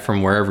feedback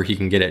from wherever he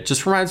can get it.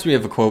 Just reminds me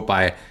of a quote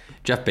by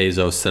Jeff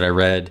Bezos that I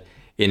read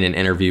in an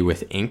interview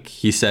with Inc.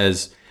 He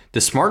says,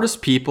 "The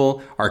smartest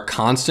people are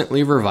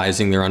constantly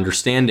revising their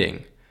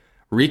understanding,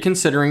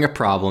 reconsidering a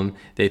problem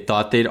they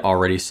thought they'd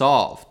already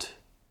solved.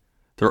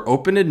 They're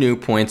open to new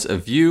points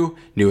of view,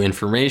 new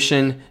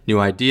information, new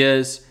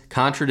ideas,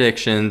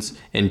 contradictions,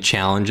 and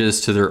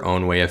challenges to their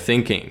own way of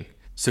thinking."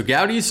 So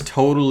Goudy's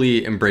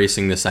totally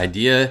embracing this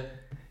idea,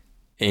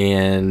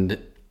 and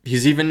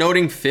he's even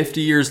noting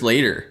 50 years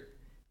later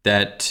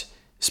that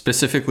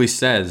specifically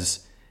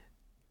says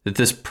that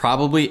this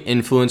probably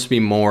influenced me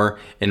more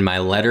in my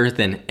letter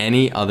than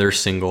any other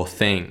single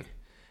thing.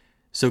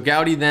 So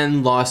Goudy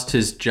then lost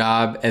his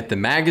job at the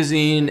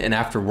magazine, and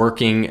after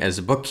working as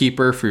a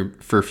bookkeeper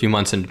for a few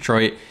months in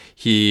Detroit,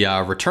 he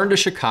returned to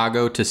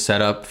Chicago to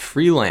set up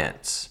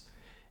freelance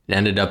and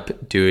ended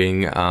up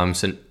doing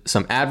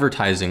some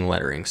advertising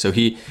lettering. So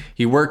he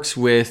works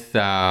with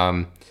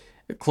a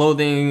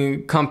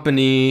clothing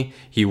company,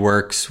 he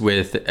works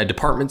with a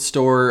department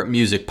store,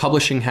 music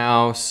publishing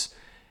house,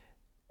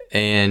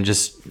 and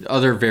just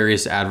other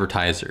various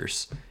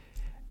advertisers.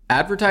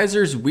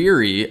 Advertisers,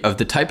 weary of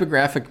the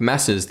typographic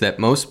messes that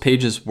most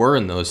pages were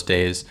in those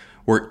days,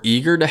 were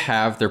eager to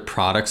have their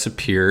products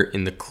appear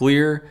in the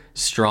clear,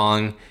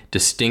 strong,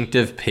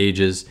 distinctive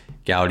pages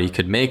Goudy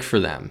could make for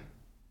them.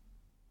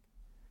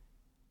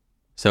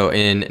 So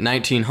in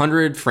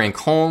 1900, Frank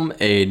Holm,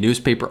 a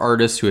newspaper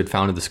artist who had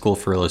founded the School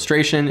for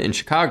Illustration in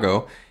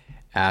Chicago,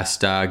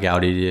 asked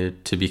Goudy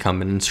to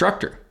become an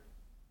instructor,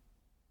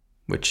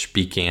 which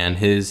began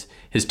his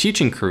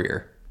teaching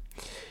career.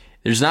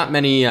 There's not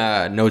many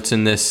notes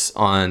in this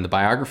on the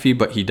biography,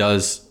 but he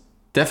does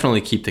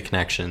definitely keep the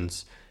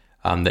connections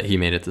that he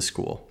made at the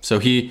school. So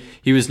he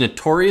was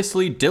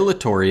notoriously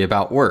dilatory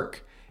about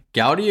work.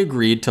 Goudy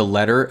agreed to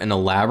letter an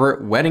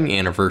elaborate wedding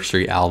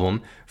anniversary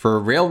album for a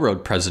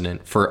railroad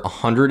president for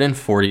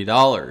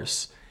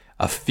 $140,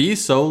 a fee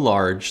so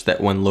large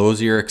that when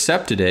Lozier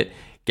accepted it,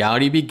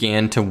 Goudy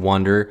began to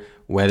wonder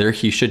whether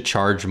he should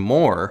charge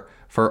more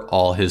for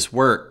all his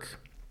work.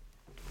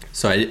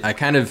 So I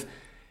kind of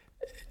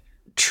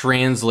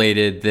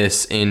translated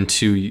this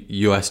into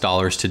US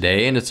dollars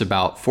today, and it's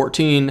about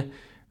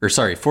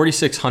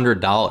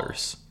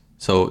 $4,600.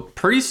 So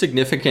pretty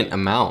significant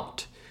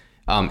amount,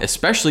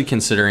 especially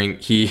considering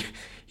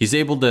he's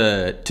able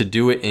to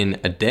do it in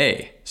a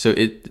day. So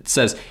it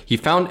says he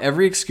found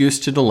every excuse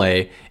to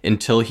delay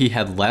until he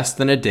had less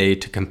than a day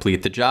to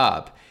complete the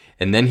job,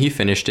 and then he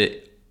finished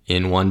it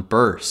in one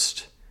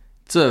burst.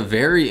 It's a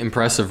very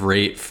impressive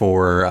rate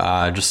for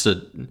just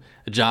a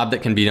job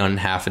that can be done in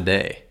half a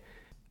day.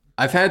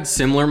 I've had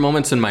similar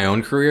moments in my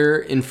own career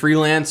in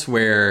freelance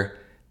where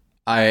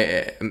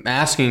I am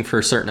asking for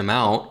a certain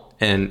amount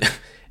and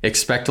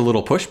expect a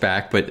little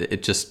pushback, but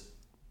it just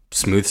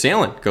smooth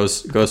sailing,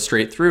 goes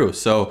straight through.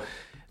 So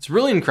it's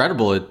really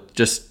incredible. It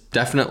just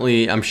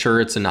definitely, I'm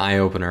sure it's an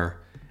eye-opener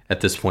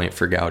at this point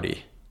for Goudy.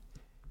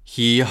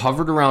 He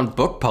hovered around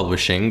book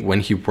publishing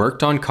when he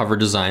worked on cover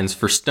designs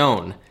for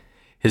Stone.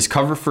 His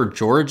cover for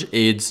George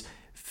Ade's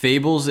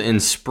Fables in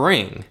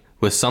Spring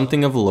was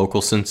something of a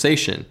local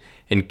sensation,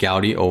 and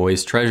Goudy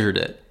always treasured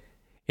it.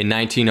 In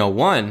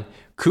 1901,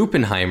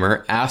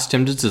 Kuppenheimer asked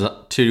him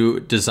to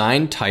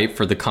design type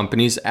for the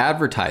company's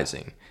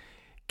advertising.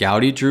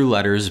 Goudy drew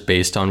letters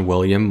based on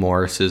William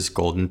Morris's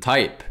golden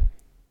type.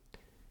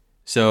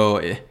 So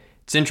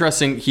it's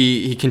interesting.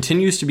 He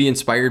continues to be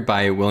inspired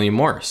by William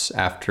Morris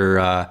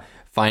after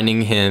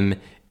finding him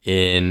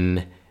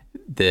in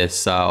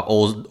this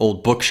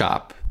old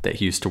bookshop that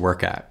he used to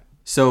work at.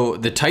 So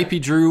the type he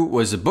drew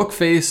was a book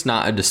face,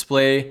 not a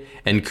display,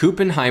 and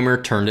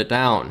Kuppenheimer turned it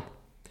down.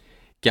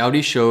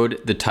 Goudy showed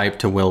the type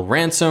to Will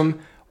Ransom,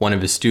 one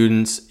of his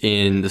students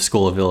in the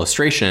School of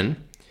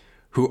Illustration,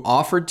 who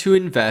offered to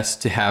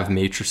invest to have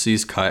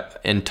matrices cut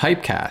and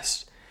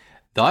typecast.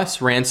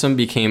 Thus, Ransom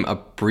became a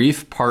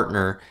brief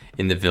partner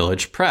in the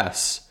Village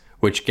Press,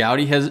 which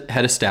Goudy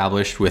had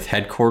established with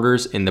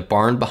headquarters in the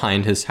barn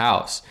behind his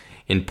house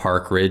in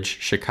Park Ridge,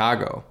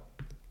 Chicago.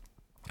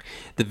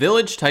 The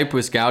Village type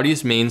was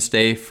Goudy's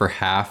mainstay for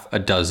half a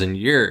dozen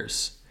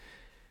years.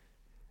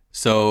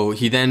 So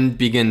he then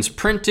begins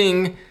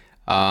printing.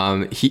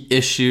 He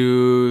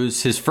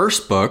issues his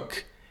first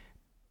book,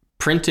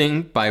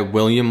 Printing by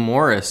William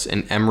Morris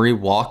and Emery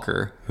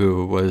Walker,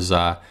 who was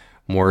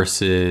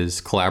Morris's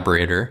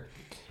collaborator.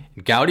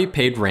 Goudy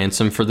paid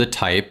ransom for the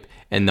type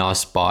and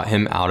thus bought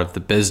him out of the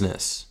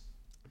business.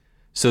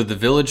 So the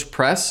Village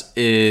Press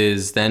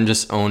is then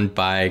just owned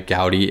by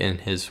Goudy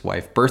and his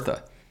wife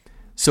Bertha.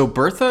 So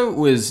Bertha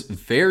was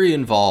very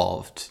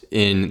involved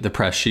in the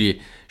press.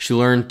 She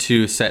learned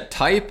to set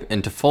type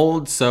and to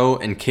fold, sew,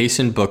 and case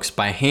in books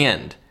by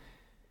hand.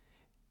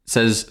 It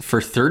says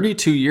for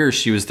 32 years,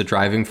 she was the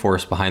driving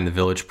force behind the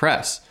Village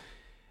Press.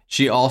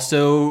 She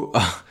also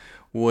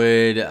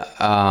would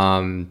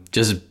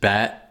just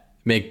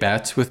make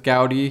bets with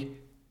Goudy.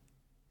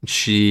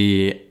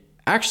 She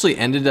actually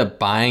ended up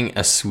buying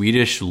a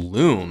Swedish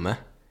loom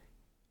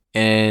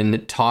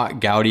and taught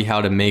Goudy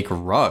how to make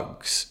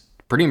rugs.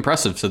 Pretty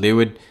impressive. So they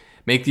would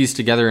make these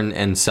together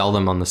and sell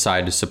them on the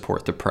side to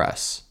support the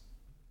press.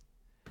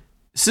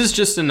 This is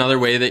just another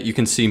way that you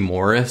can see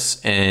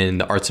Morris and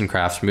the arts and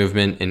crafts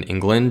movement in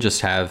England just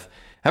have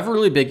a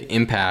really big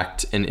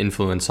impact and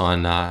influence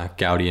on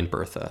Goudy and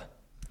Bertha.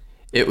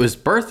 It was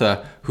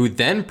Bertha who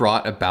then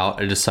brought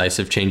about a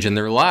decisive change in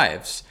their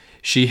lives.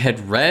 She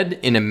had read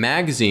in a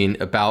magazine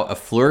about a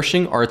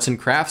flourishing arts and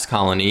crafts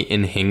colony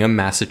in Hingham,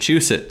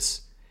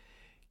 Massachusetts.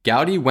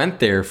 Goudy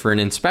went there for an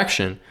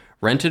inspection,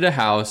 rented a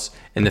house,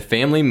 and the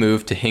family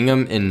moved to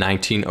Hingham in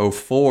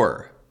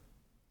 1904.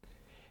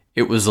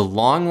 It was a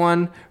long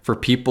one for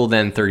people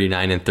then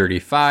 39 and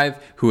 35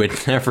 who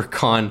had never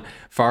gone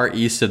far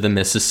east of the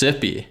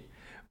Mississippi,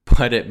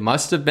 but it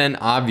must have been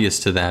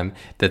obvious to them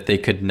that they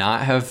could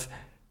not have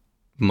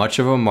much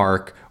of a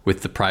mark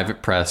with the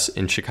private press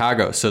in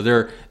Chicago. So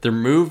they're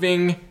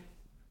moving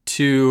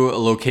to a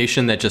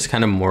location that just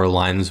kind of more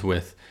aligns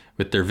with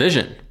their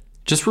vision.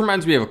 Just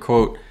reminds me of a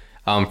quote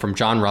from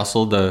John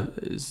Russell.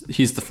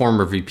 He's the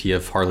former VP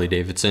of Harley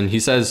Davidson. He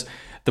says,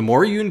 "The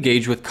more you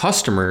engage with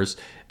customers,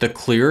 the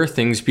clearer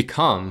things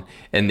become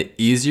and the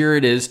easier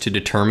it is to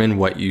determine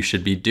what you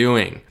should be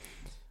doing."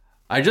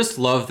 I just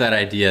love that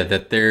idea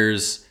that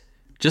there's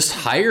just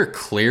higher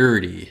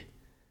clarity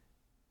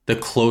the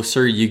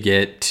closer you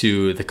get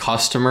to the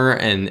customer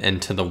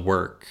and to the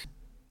work.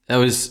 That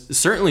was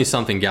certainly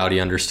something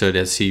Goudy understood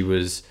as he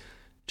was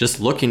just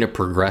looking to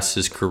progress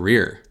his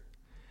career.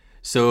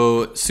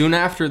 So soon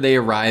after they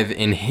arrive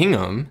in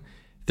Hingham,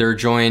 they're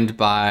joined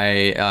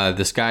by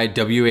this guy,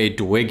 W.A.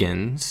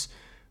 Dwiggins,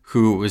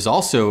 who was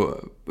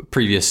also a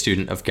previous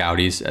student of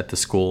Goudy's at the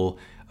School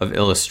of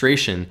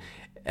Illustration,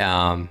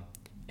 and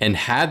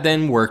had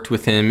then worked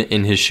with him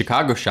in his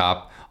Chicago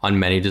shop on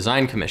many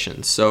design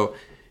commissions. So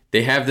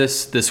they have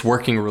this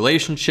working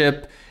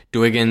relationship.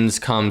 Dwiggins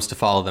comes to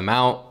follow them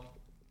out.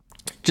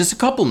 Just a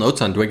couple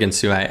notes on Dwiggins,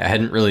 too. I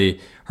hadn't really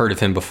heard of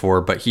him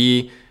before, but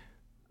he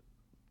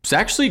was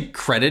actually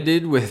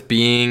credited with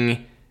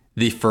being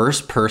the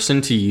first person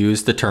to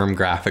use the term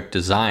graphic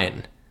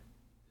design.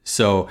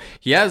 So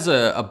he has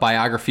a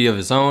biography of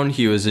his own.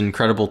 He was an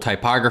incredible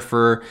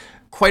typographer,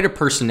 quite a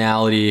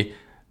personality,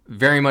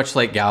 very much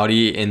like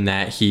Goudy in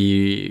that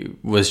he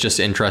was just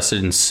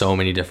interested in so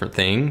many different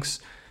things.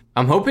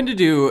 I'm hoping to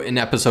do an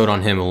episode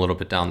on him a little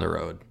bit down the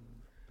road.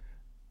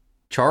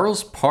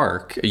 Charles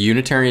Park, a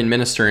Unitarian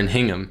minister in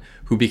Hingham,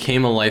 who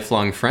became a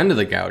lifelong friend of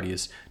the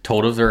Goudys,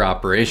 told of their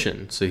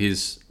operation. So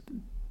he's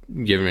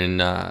given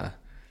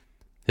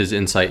his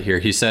insight here.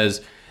 He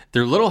says,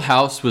 "Their little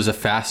house was a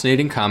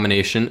fascinating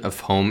combination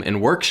of home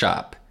and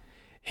workshop.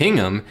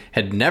 Hingham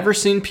had never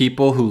seen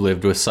people who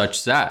lived with such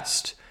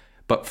zest,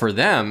 but for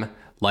them,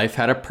 life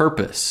had a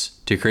purpose,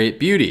 to create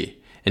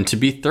beauty, and to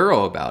be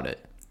thorough about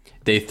it.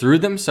 They threw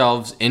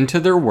themselves into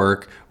their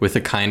work with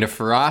a kind of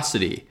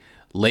ferocity,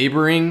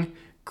 laboring,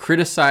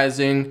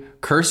 criticizing,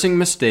 cursing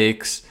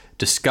mistakes,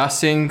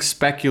 discussing,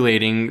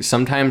 speculating,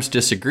 sometimes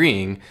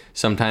disagreeing,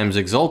 sometimes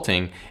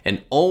exulting,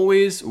 and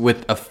always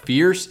with a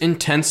fierce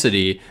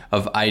intensity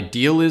of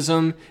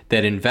idealism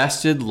that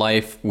invested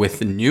life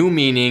with new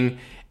meaning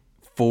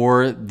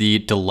for the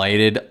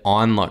delighted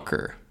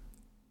onlooker."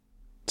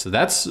 So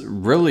that's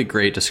really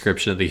great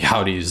description of the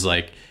Goudys.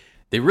 Like,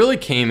 They really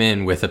came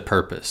in with a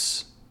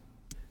purpose.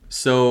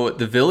 So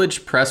the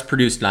Village Press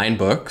produced 9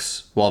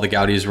 books while the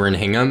Goudys were in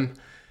Hingham,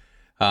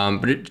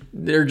 but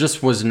there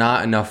just was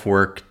not enough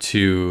work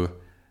to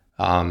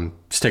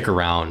stick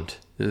around.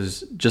 It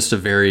was just a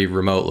very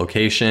remote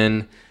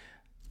location.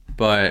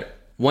 But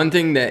one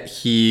thing that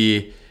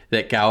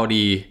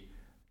Goudy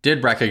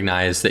did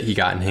recognize that he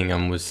got in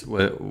Hingham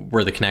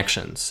were the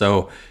connections.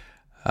 So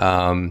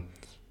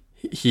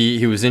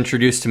he was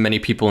introduced to many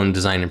people in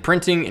design and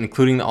printing,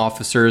 including the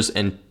officers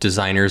and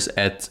designers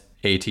at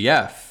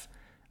ATF,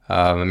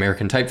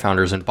 American Type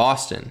Founders in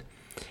Boston.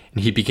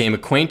 And he became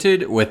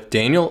acquainted with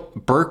Daniel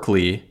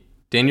Berkeley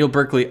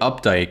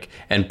Updike,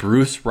 and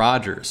Bruce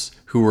Rogers,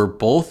 who were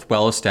both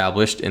well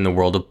established in the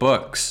world of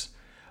books.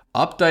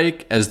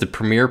 Updike as the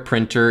premier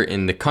printer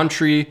in the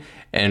country,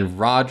 and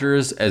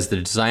Rogers as the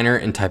designer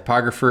and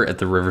typographer at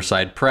the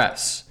Riverside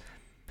Press.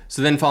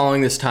 So then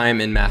following this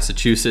time in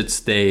Massachusetts,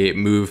 they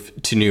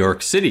moved to New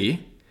York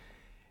City,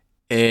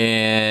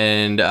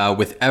 and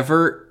with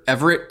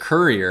Everett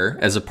Courier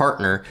as a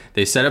partner,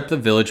 they set up the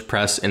Village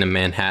Press in a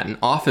Manhattan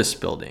office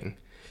building.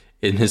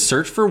 In his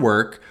search for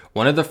work,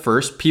 one of the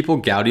first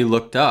people Goudy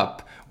looked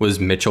up was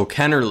Mitchell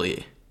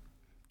Kennerly.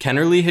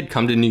 Kennerly had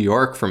come to New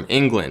York from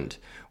England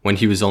when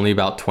he was only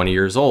about 20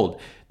 years old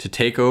to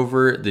take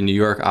over the New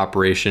York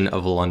operation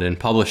of a London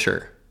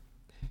publisher.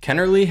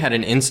 Kennerly had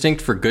an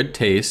instinct for good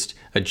taste,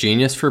 a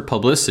genius for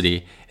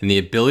publicity, and the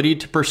ability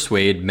to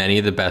persuade many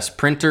of the best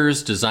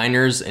printers,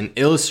 designers, and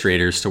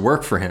illustrators to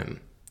work for him.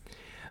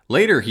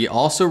 Later, he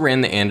also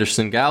ran the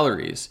Anderson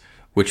Galleries,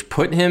 which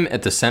put him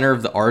at the center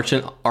of the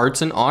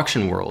arts and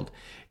auction world.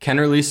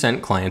 Kennerly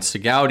sent clients to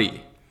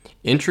Goudy,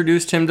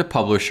 introduced him to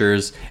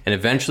publishers, and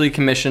eventually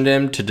commissioned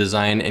him to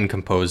design and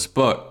compose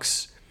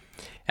books.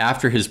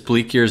 After his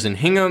bleak years in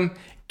Hingham,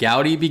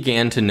 Goudy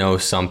began to know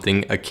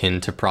something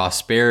akin to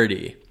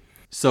prosperity.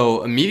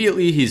 So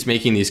immediately he's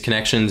making these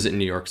connections in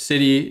New York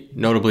City,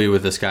 notably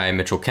with this guy,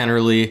 Mitchell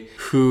Kennerly,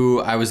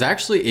 who I was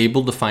actually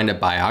able to find a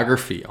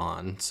biography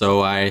on.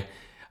 So I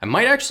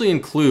might actually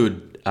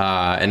include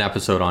an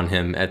episode on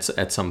him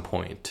at some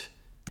point.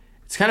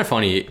 It's kind of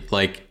funny,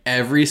 like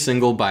every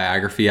single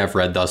biography I've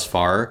read thus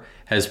far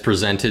has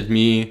presented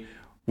me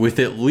with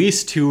at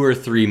least 2 or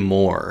 3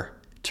 more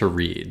to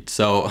read.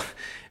 So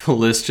the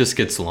list just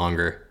gets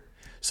longer.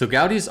 So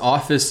Goudy's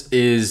office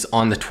is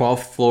on the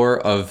 12th floor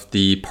of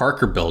the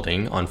Parker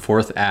Building on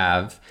 4th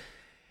Ave.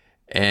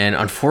 And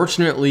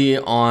unfortunately,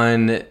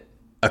 on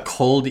a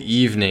cold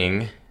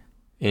evening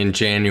in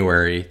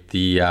January,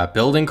 the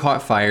building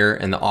caught fire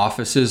and the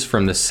offices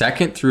from the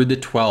 2nd through the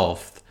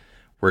 12th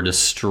were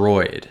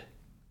destroyed.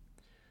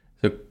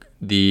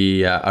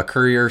 A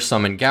courier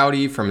summoned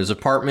Goudy from his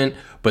apartment,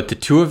 but the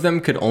two of them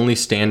could only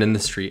stand in the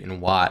street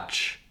and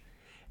watch.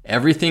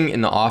 Everything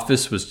in the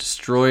office was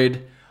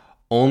destroyed.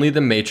 Only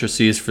the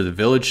matrices for the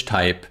Village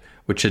Type,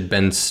 which had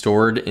been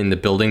stored in the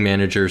building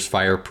manager's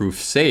fireproof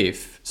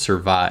safe,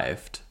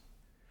 survived.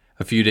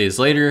 A few days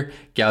later,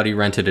 Goudy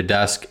rented a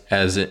desk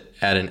at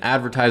an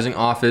advertising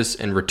office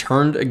and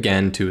returned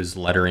again to his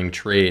lettering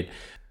trade.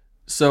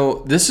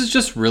 So this is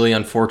just really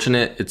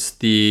unfortunate. It's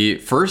the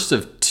first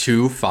of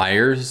 2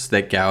 fires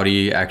that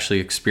Goudy actually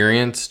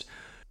experienced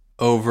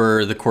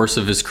over the course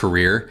of his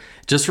career.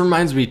 It just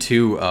reminds me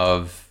too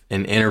of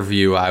an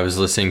interview I was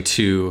listening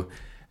to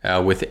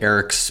with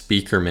Eric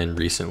Speakerman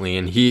recently,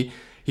 and he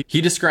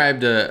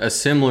described a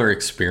similar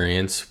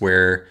experience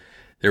where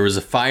there was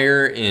a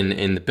fire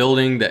in the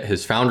building that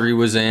his foundry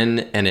was in,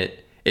 and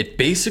it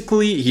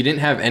basically, he didn't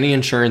have any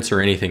insurance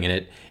or anything in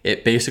it.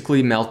 It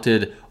basically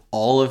melted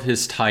all of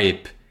his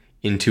type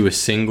into a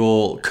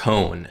single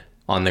cone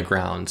on the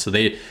ground. So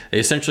they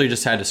essentially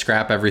just had to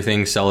scrap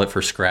everything, sell it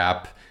for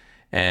scrap,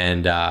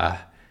 and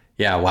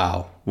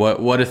wow,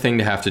 what a thing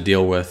to have to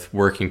deal with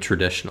working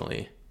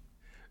traditionally.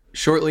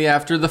 Shortly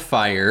after the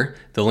fire,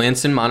 the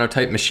Lanson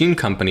Monotype Machine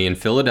Company in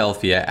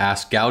Philadelphia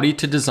asked Goudy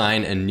to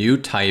design a new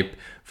type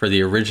for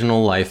the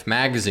original Life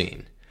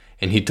magazine,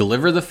 and he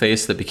delivered the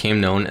face that became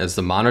known as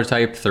the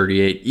Monotype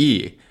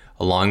 38E,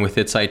 along with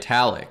its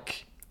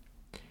italic.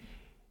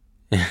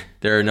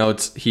 There are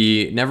notes,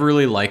 he never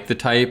really liked the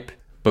type,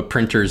 but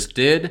printers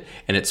did,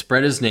 and it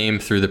spread his name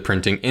through the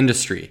printing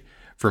industry.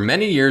 For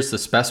many years, the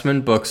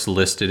specimen books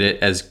listed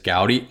it as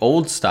Goudy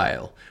Old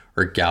Style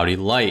or Goudy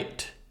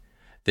Light.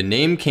 The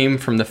name came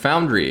from the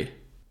foundry,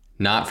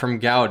 not from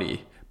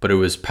Goudy, but it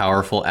was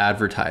powerful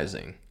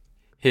advertising.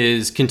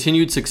 His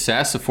continued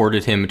success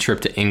afforded him a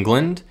trip to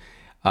England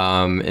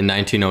in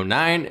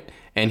 1909,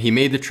 and he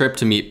made the trip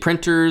to meet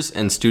printers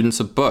and students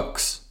of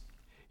books.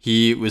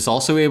 He was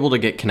also able to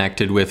get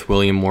connected with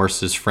William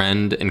Morris's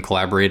friend and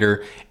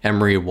collaborator,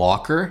 Emery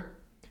Walker,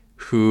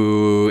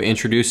 who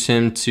introduced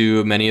him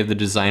to many of the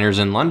designers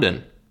in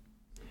London.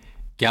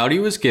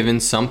 Goudy was given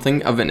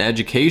something of an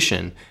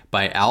education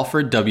by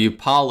Alfred W.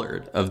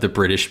 Pollard of the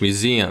British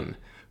Museum,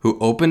 who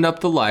opened up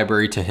the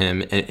library to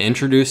him and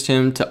introduced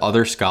him to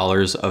other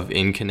scholars of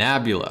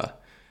incunabula,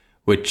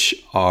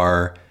 which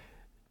are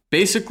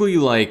basically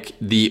like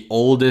the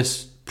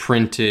oldest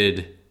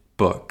printed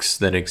books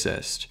that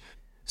exist.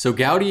 So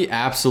Goudy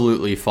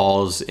absolutely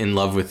falls in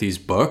love with these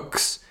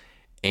books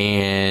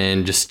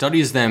and just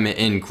studies them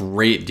in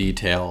great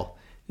detail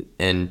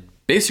and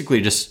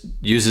basically just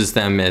uses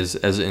them as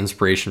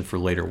inspiration for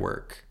later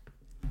work.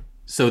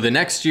 So the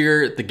next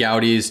year, the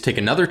Goudys take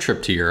another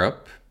trip to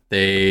Europe.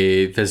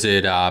 They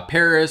visit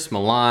Paris,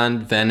 Milan,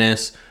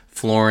 Venice,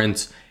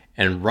 Florence,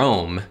 and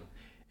Rome.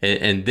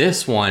 And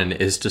this one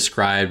is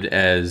described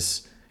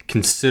as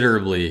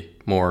considerably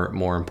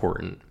more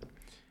important.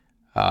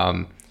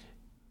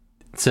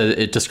 So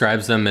it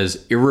describes them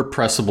as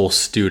irrepressible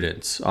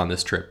students on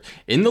this trip.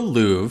 In the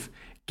Louvre,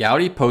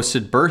 Goudy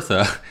posted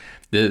Bertha,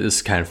 this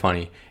is kind of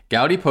funny,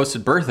 Goudy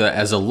posted Bertha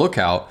as a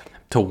lookout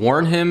to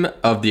warn him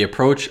of the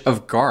approach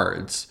of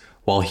guards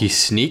while he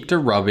sneaked a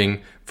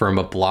rubbing from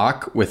a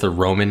block with a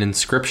Roman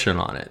inscription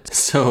on it.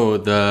 So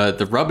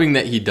the rubbing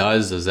that he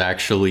does is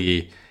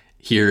actually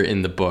here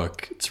in the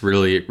book. It's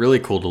really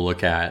cool to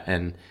look at.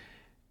 And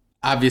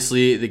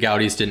obviously the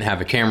Goudys didn't have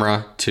a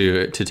camera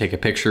to take a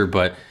picture,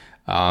 but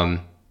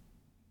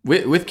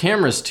with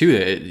cameras too,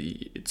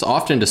 it's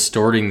often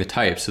distorting the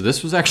type. So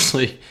this was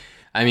actually,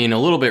 a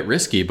little bit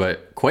risky,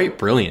 but quite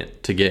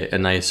brilliant to get a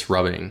nice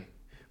rubbing.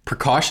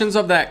 Precautions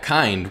of that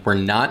kind were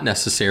not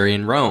necessary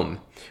in Rome,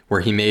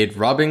 where he made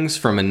rubbings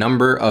from a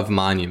number of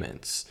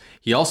monuments.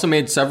 He also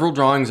made several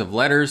drawings of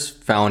letters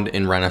found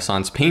in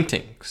Renaissance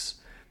paintings.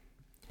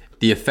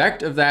 The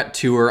effect of that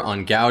tour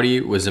on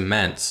Goudy was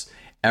immense.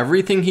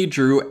 Everything he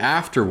drew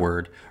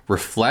afterward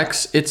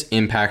reflects its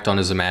impact on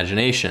his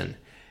imagination.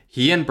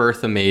 He and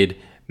Bertha made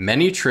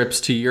many trips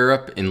to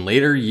Europe in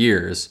later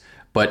years,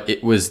 but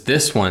it was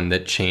this one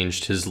that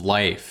changed his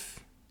life.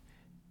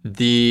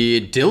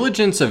 The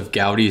diligence of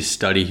Goudy's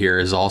study here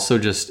is also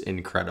just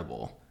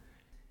incredible.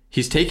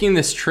 He's taking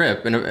this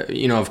trip, and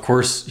of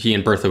course he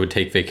and Bertha would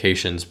take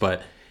vacations,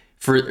 but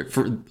for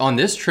on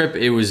this trip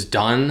it was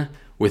done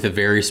with a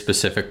very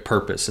specific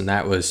purpose, and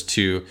that was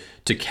to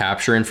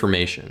capture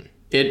information.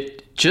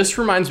 It just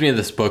reminds me of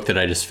this book that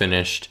I just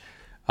finished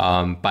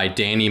by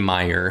Danny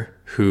Meyer,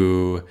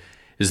 who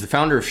is the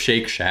founder of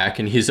Shake Shack,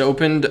 and he's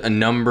opened a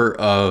number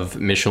of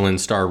Michelin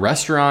star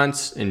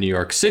restaurants in New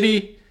York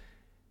City.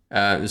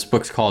 This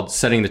book's called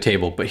Setting the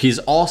Table, but he's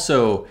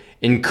also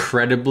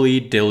incredibly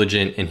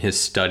diligent in his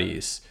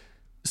studies.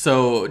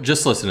 So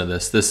just listen to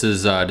this. This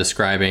is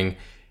describing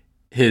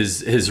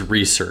his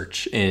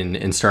research in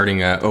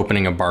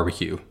opening a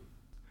barbecue.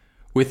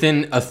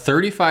 Within a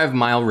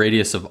 35-mile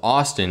radius of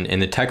Austin in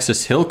the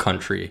Texas Hill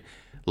Country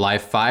lie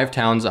 5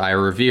 towns I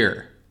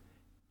revere,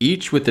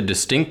 each with a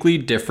distinctly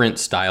different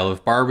style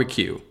of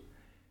barbecue.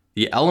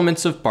 The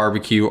elements of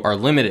barbecue are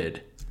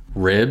limited: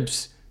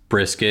 ribs,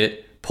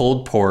 brisket,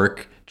 pulled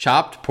pork,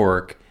 chopped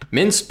pork,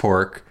 minced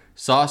pork,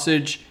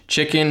 sausage,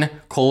 chicken,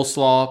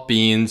 coleslaw,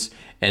 beans,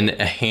 and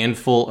a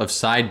handful of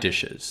side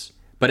dishes.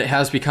 But it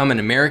has become an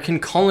American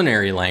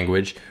culinary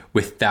language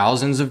with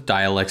thousands of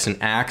dialects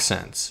and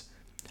accents.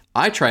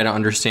 I try to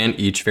understand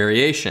each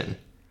variation.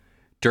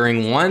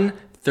 During one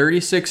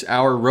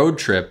 36-hour road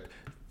trip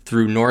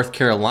through North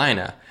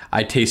Carolina,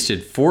 I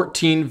tasted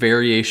 14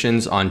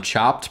 variations on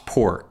chopped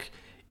pork,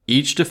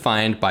 each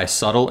defined by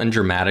subtle and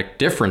dramatic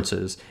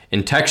differences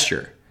in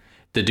texture,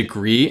 the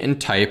degree and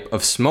type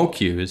of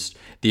smoke used,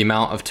 the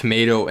amount of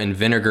tomato and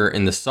vinegar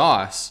in the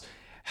sauce,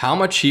 how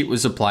much heat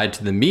was applied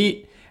to the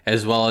meat,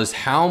 as well as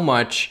how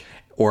much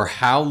or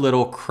how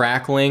little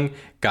crackling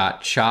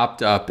got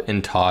chopped up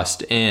and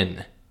tossed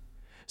in.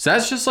 So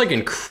that's just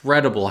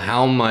incredible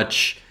how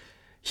much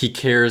he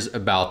cares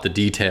about the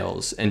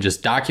details and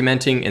just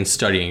documenting and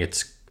studying.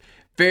 It's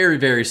very,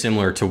 very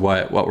similar to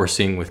what we're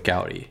seeing with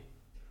Goudy.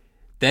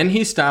 Then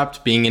he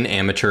stopped being an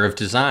amateur of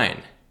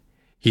design.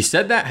 He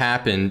said that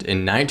happened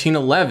in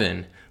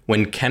 1911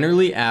 when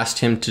Kennerly asked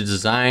him to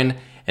design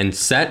and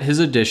set his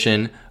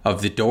edition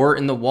of The Door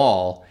in the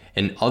Wall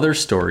and Other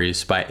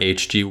Stories by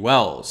H.G.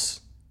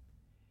 Wells.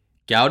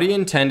 Goudy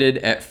intended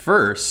at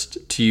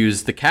first to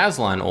use the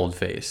Caslon Old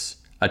Face,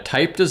 a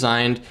type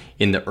designed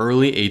in the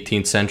early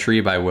 18th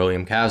century by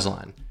William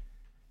Caslon.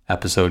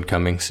 Episode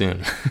coming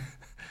soon.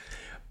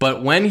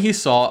 But when he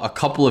saw a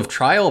couple of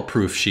trial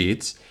proof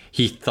sheets,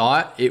 he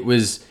thought it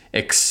was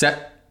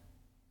excessive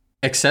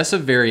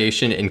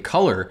variation in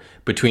color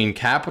between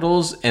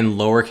capitals and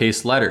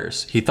lowercase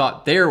letters. He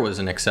thought there was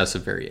an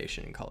excessive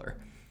variation in color,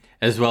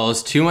 as well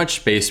as too much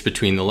space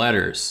between the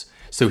letters.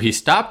 So he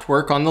stopped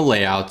work on the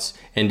layouts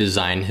and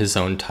designed his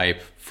own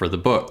type for the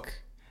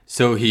book.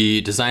 So he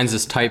designs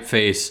this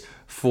typeface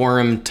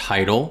Forum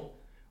Title,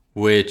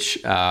 which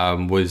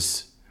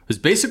was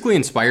basically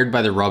inspired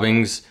by the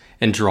rubbings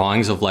and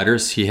drawings of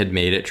letters he had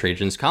made at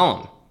Trajan's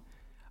Column.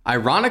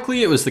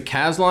 Ironically, it was the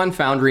Caslon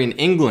foundry in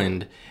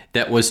England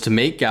that was to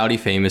make Goudy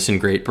famous in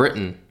Great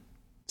Britain.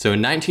 So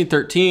in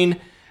 1913,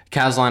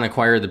 Caslon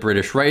acquired the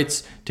British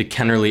rights to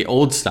Kennerly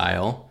Old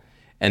Style,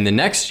 and the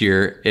next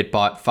year it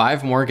bought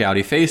 5 more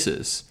Goudy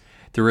faces.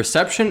 The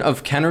reception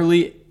of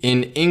Kennerly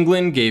in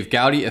England gave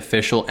Goudy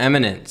official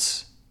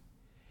eminence.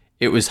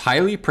 It was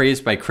highly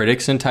praised by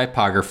critics and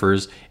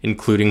typographers,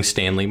 including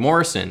Stanley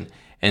Morrison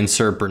and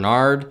Sir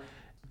Bernard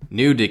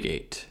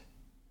Newdigate.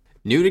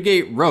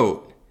 Newdigate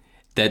wrote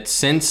that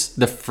since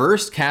the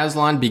first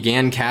Caslon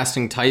began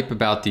casting type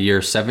about the year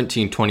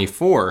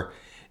 1724,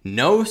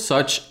 no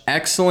such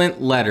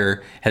excellent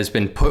letter has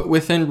been put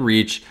within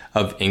reach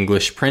of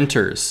English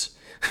printers.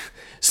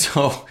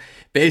 So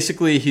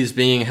basically, he's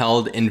being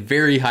held in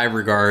very high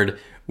regard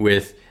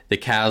with the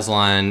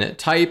Caslon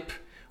type,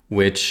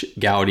 which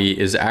Goudy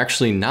is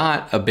actually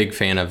not a big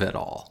fan of at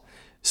all.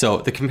 So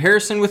the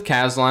comparison with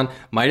Caslon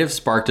might have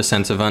sparked a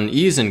sense of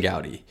unease in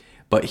Goudy,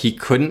 but he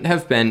couldn't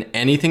have been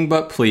anything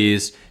but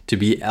pleased to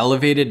be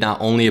elevated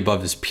not only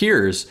above his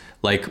peers,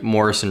 like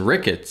Morris and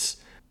Ricketts,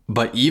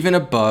 but even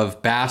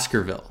above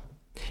Baskerville.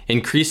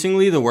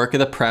 Increasingly, the work of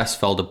the press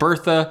fell to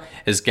Bertha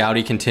as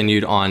Goudy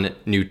continued on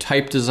new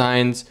type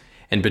designs,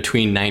 and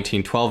between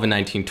 1912 and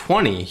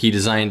 1920, he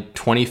designed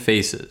 20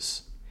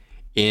 faces.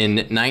 In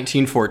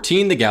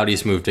 1914, the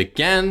Goudys moved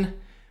again,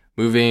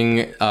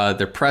 moving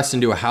their press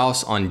into a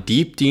house on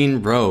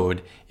Deepdene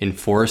Road in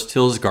Forest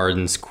Hills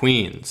Gardens,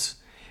 Queens.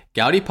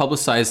 Goudy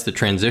publicized the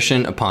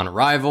transition upon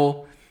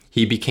arrival.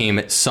 He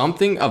became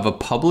something of a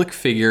public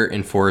figure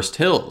in Forest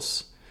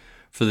Hills.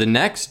 For the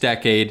next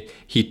decade,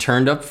 he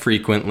turned up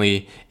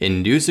frequently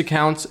in news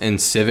accounts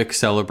and civic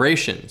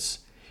celebrations.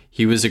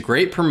 He was a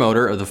great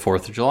promoter of the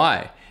 4th of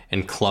July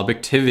and club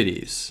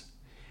activities.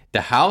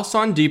 The house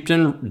on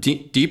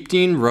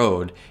Deepdene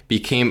Road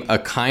became a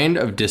kind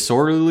of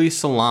disorderly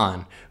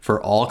salon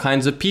for all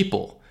kinds of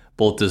people,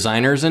 both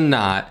designers and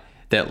not,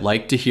 that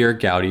liked to hear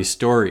Goudy's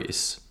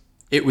stories.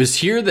 It was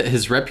here that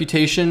his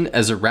reputation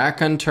as a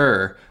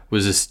raconteur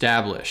was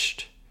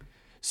established.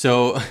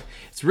 So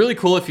it's really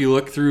cool if you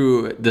look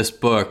through this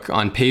book.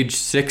 On page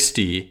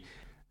 60,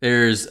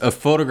 there's a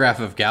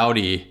photograph of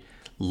Goudy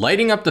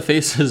lighting up the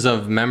faces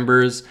of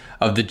members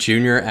of the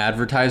Junior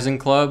Advertising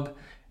Club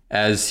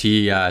as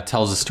he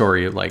tells a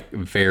story like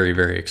very,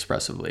 very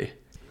expressively.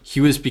 He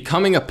was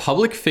becoming a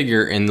public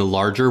figure in the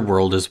larger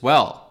world as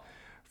well.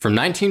 From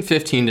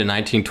 1915 to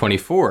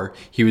 1924,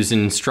 he was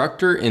an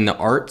instructor in the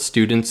Art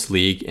Students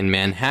League in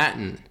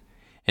Manhattan,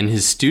 and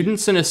his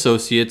students and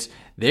associates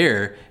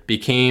there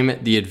became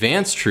the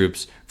advanced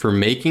troops for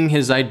making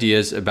his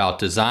ideas about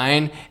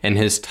design and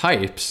his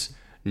types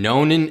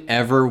known in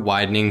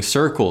ever-widening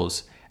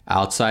circles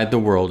outside the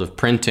world of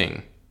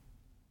printing.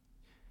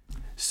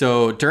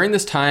 So during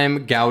this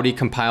time, Goudy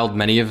compiled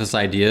many of his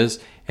ideas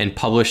and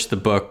published the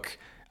book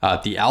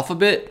The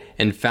Alphabet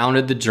and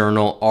founded the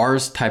journal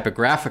Ars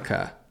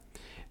Typographica.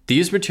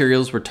 These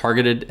materials were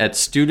targeted at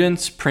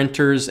students,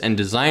 printers, and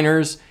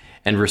designers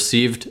and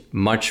received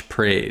much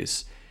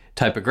praise.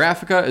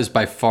 Typographica is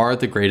by far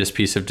the greatest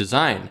piece of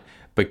design,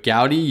 but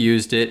Goudy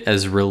used it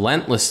as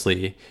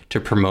relentlessly to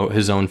promote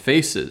his own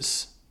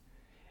faces.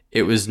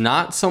 It was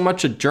not so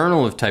much a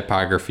journal of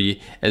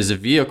typography as a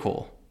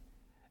vehicle.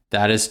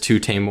 That is too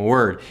tame a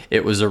word.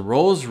 It was a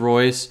Rolls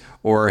Royce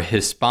or a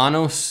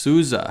Hispano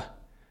Suiza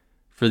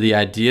for the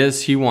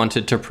ideas he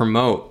wanted to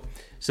promote.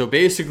 So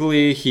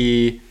basically,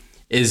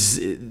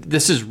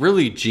 this is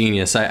really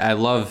genius. I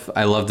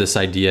love this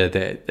idea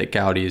that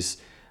Goudy's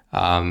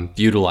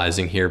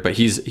utilizing here, but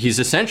he's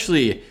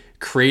essentially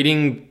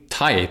creating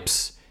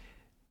types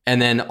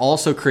and then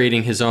also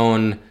creating his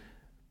own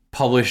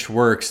published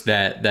works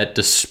that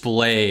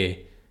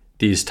display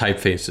these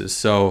typefaces.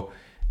 So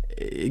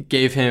it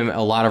gave him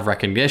a lot of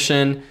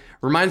recognition.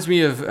 Reminds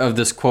me of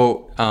this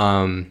quote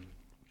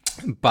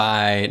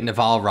by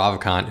Naval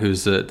Ravikant,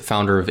 who's the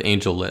founder of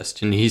Angel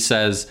List. And he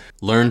says,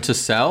 "Learn to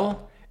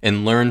sell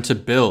and learn to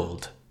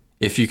build.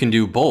 If you can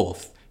do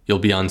both, you'll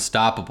be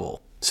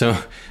unstoppable." So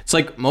it's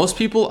like most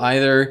people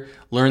either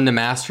learn the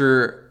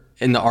master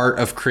in the art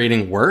of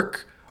creating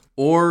work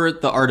or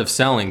the art of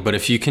selling. But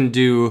if you can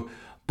do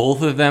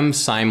both of them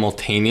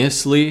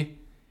simultaneously,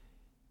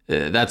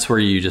 that's where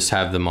you just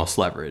have the most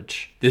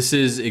leverage. This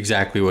is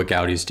exactly what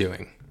Goudy's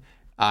doing.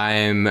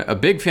 I'm a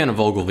big fan of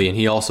Ogilvy, and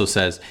he also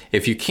says,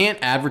 if you can't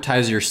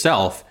advertise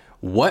yourself,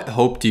 what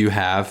hope do you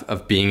have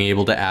of being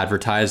able to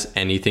advertise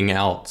anything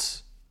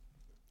else?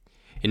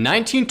 In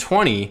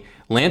 1920,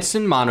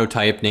 Lanston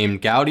Monotype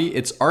named Goudy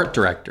its art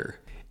director,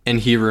 and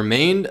he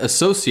remained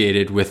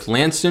associated with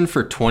Lanston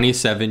for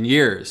 27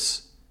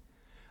 years.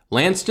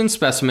 Lanston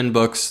specimen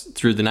books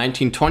through the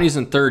 1920s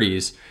and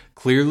 30s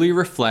clearly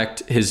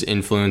reflect his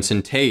influence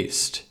and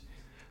taste.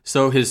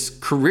 So his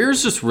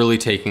career's just really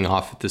taking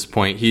off at this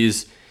point.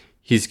 He's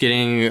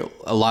getting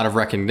a lot of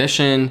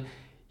recognition.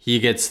 He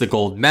gets the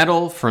gold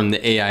medal from the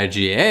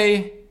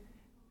AIGA.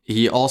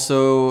 He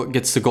also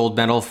gets the gold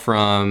medal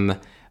from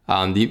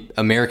the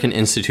American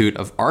Institute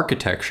of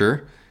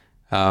Architecture,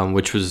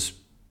 which was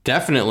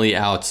definitely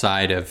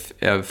outside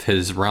of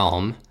his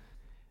realm.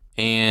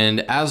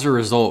 And as a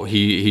result,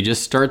 he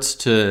just starts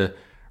to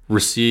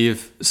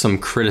receive some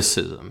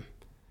criticism.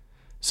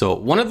 So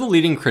one of the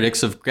leading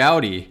critics of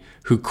Goudy,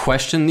 who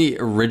questioned the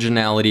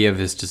originality of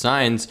his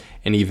designs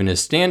and even his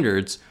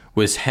standards,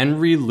 was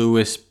Henry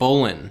Louis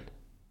Bullen.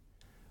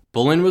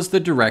 Bullen was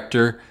the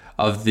director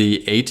of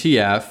the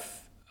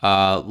ATF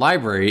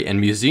Library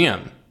and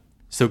Museum.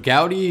 So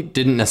Goudy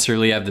didn't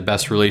necessarily have the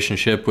best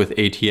relationship with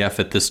ATF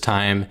at this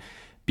time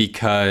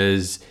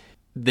because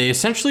they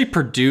essentially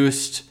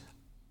produced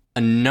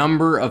a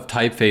number of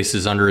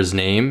typefaces under his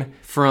name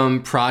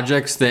from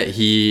projects that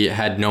he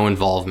had no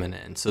involvement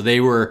in. So they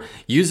were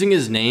using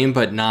his name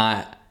but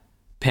not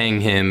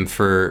paying him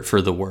for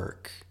the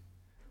work.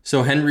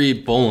 So Henry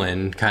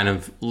Bullen, kind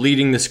of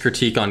leading this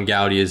critique on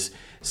Goudy, is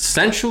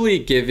essentially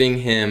giving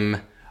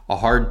him a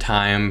hard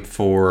time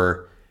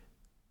for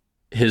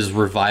his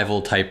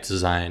revival type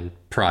design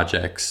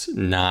projects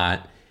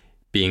not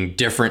being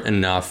different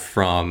enough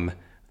from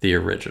the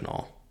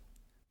original.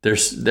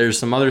 There's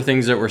some other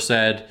things that were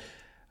said.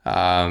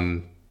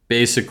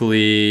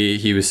 Basically,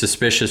 he was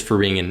suspicious for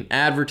being in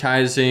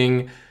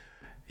advertising.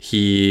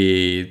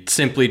 He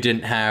simply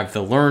didn't have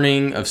the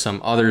learning of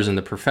some others in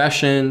the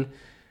profession.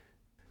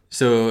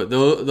 So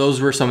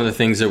those were some of the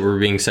things that were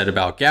being said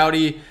about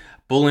Goudy.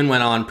 Bullen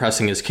went on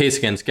pressing his case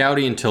against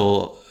Goudy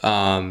until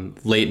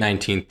late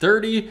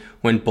 1930,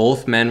 when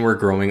both men were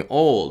growing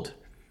old.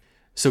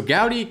 So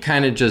Goudy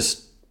kind of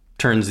just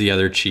turns the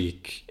other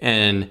cheek,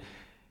 and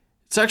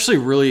it's actually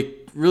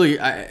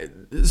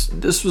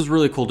this was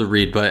really cool to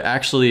read. But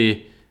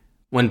actually,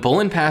 when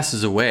Bullen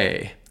passes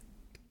away,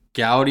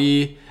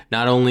 Goudy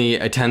not only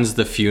attends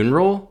the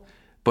funeral,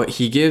 but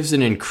he gives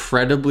an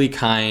incredibly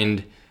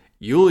kind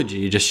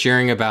eulogy, just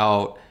sharing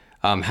about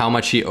how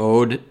much he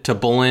owed to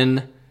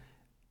Bullen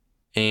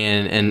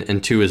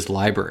and to his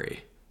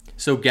library.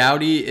 So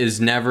Goudy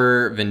is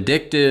never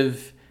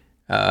vindictive.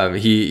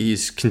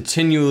 He's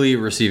continually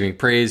receiving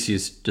praise.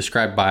 He's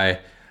described by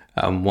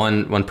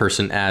one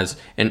person as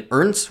an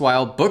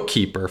erstwhile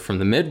bookkeeper from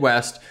the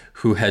Midwest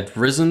who had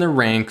risen the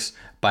ranks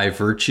by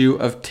virtue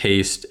of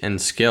taste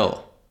and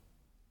skill.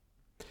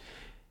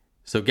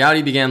 So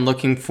Goudy began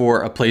looking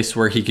for a place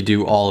where he could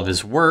do all of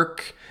his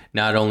work,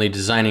 not only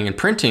designing and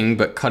printing,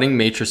 but cutting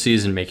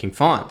matrices and making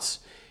fonts.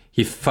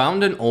 He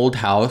found an old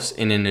house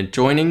in an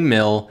adjoining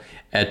mill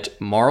at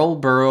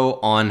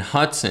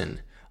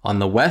Marlborough-on-Hudson, on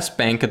the west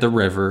bank of the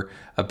river,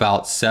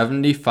 about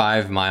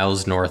 75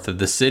 miles north of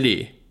the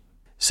city.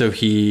 So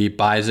he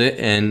buys it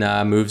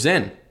and moves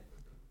in.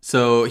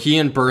 So he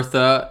and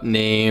Bertha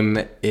name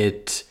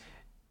it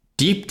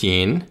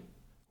Deepdene,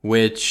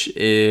 which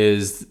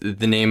is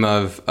the name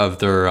of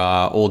their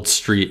old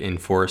street in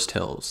Forest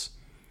Hills.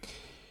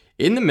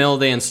 In the mill,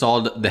 they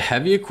installed the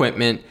heavy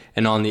equipment,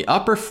 and on the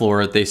upper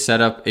floor, they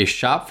set up a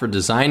shop for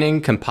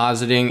designing,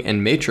 compositing,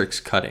 and matrix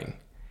cutting.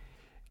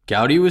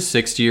 Goudy was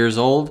 60 years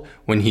old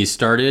when he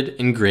started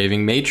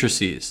engraving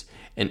matrices,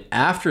 and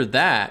after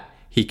that,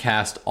 he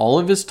cast all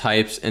of his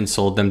types and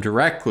sold them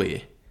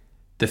directly.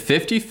 The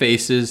 50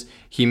 faces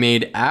he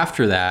made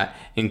after that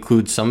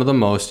include some of the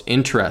most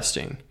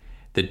interesting.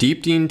 The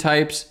Deepdene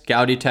types,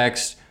 Goudy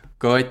text,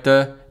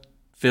 Goethe,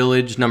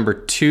 Village number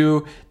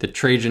 2, the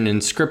Trajan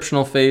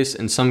inscriptional face,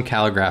 and some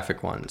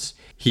calligraphic ones.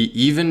 He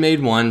even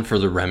made one for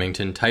the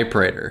Remington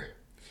typewriter.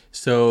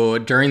 So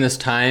during this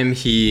time,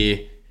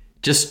 he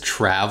just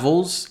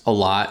travels a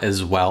lot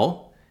as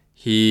well.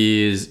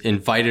 He's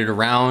invited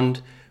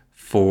around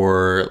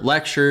for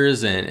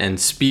lectures and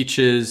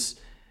speeches,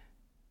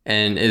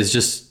 and is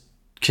just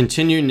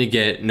continuing to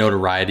get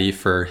notoriety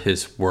for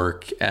his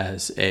work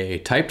as a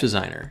type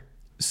designer.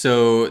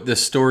 So the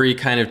story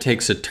kind of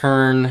takes a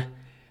turn,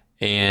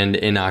 and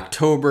in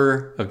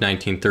October of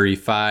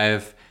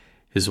 1935,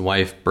 his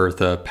wife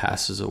Bertha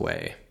passes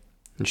away,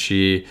 and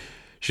she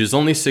was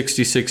only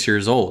 66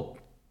 years old.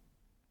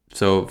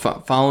 So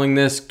following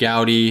this,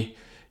 Goudy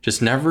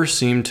just never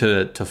seemed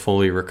to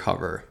fully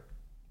recover.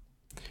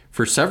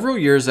 For several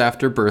years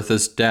after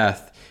Bertha's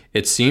death,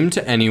 it seemed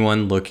to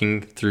anyone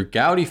looking through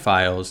Goudy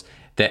files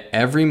that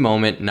every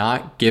moment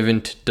not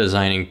given to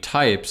designing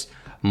types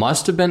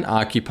must have been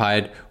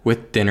occupied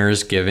with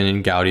dinners given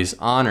in Goudy's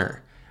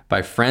honor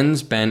by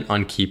friends bent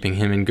on keeping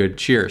him in good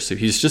cheer. So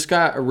he's just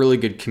got a really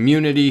good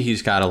community.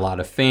 He's got a lot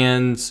of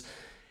fans,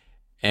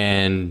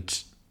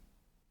 and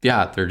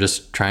yeah, they're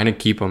just trying to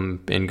keep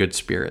him in good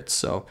spirits.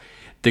 So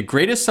the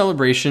greatest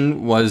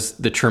celebration was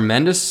the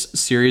tremendous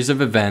series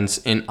of events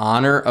in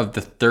honor of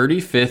the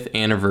 35th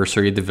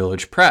anniversary of the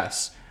Village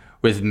Press,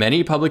 with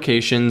many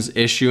publications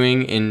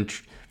issuing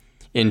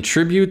in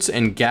tributes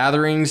and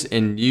gatherings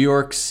in New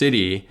York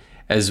City,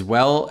 as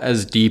well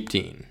as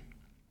Deepdene.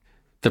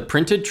 The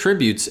printed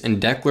tributes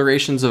and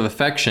declarations of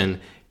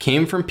affection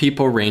came from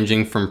people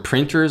ranging from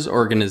printers'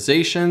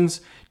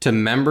 organizations to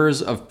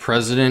members of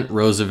President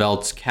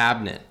Roosevelt's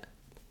cabinet.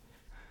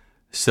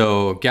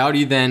 So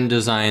Goudy then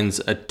designs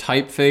a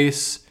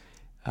typeface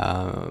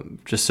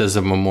just as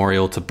a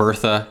memorial to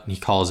Bertha. He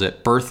calls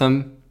it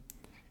Bertham.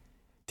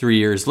 3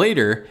 years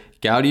later,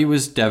 Goudy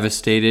was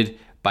devastated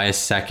by a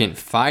second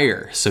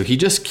fire, so he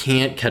just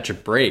can't catch a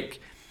break.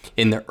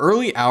 In the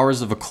early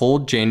hours of a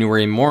cold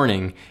January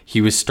morning,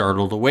 he was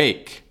startled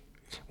awake.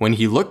 When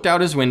he looked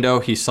out his window,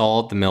 he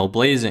saw the mill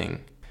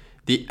blazing.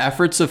 The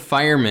efforts of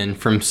firemen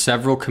from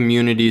several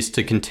communities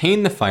to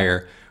contain the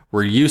fire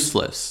were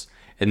useless,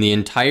 and the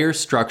entire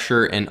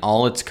structure and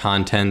all its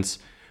contents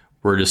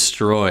were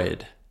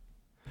destroyed.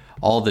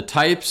 all the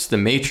types, the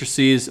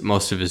matrices,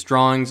 most of his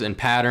drawings and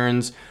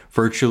patterns,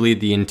 virtually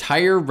the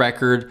entire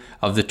record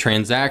of the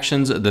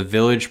transactions of the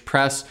village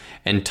press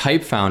and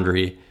type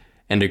foundry,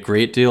 and a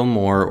great deal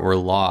more were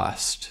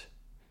lost.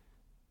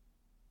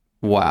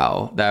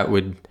 Wow, that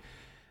would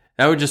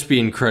just be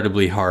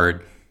incredibly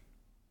hard,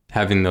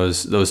 having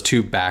those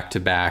two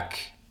back-to-back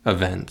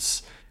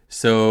events.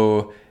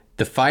 So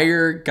the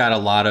fire got a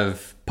lot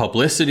of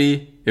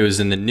publicity. It was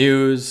in the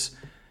news.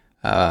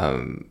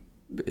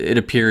 It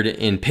appeared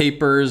in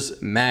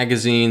papers,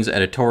 magazines,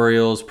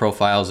 editorials,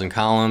 profiles, and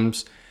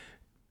columns.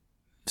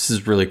 This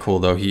is really cool,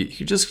 though.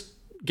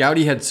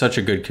 Goudy had such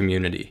a good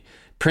community.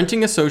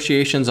 Printing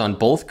associations on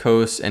both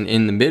coasts and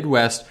in the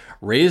Midwest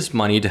raised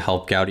money to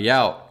help Goudy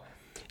out.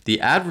 The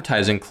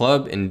Advertising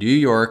Club in New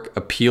York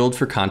appealed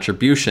for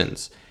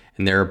contributions,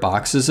 and there are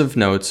boxes of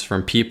notes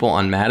from people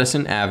on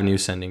Madison Avenue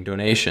sending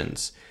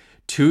donations.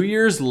 2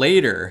 years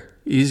later,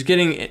 he's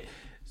getting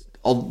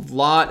a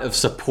lot of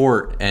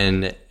support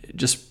and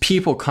just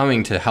people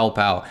coming to help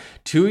out.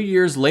 2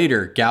 years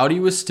later, Goudy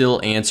was still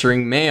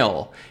answering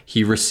mail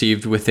he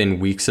received within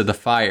weeks of the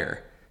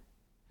fire.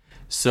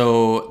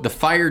 So the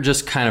fire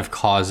just kind of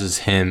causes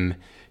him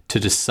to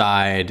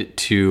decide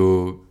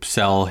to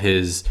sell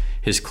his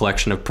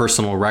collection of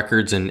personal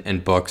records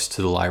and books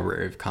to the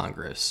Library of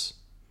Congress.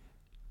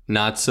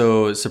 Not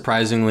so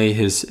surprisingly,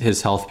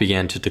 his health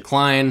began to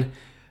decline.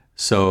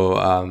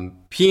 So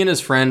he and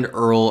his friend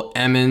Earl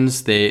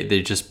Emmons,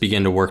 they just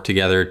began to work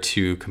together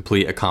to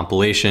complete a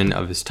compilation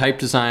of his type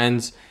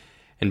designs.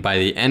 And by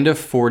the end of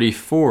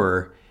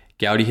 1944,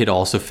 Goudy had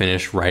also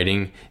finished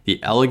writing the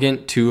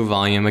elegant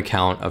 2-volume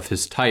account of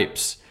his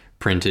types,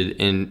 printed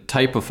in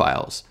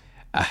typophiles,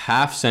 a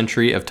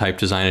half-century of type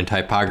design and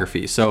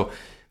typography. So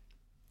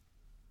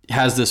he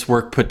has this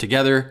work put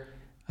together.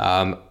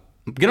 I'm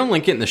going to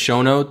link it in the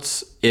show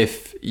notes.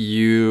 If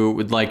you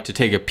would like to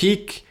take a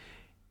peek,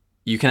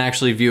 you can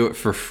actually view it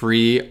for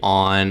free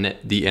on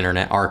the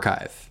Internet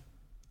Archive.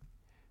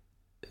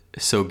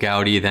 So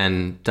Goudy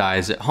then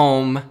dies at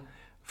home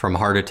from a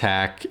heart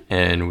attack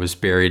and was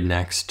buried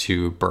next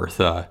to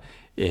Bertha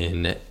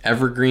in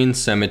Evergreen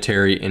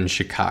Cemetery in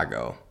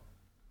Chicago.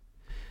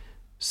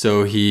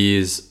 So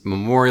he's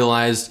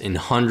memorialized in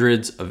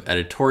hundreds of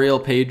editorial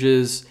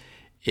pages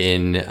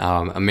in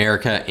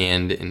America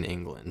and in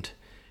England.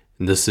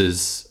 And this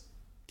is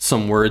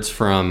some words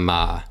from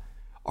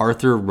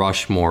Arthur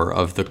Rushmore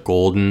of the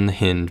Golden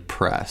Hind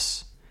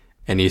Press.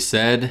 And he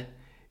said,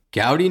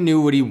 "Goudy knew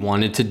what he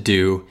wanted to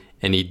do,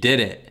 and he did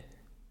it.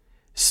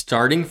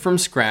 Starting from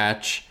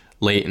scratch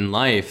late in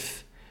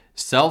life,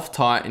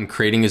 self-taught in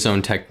creating his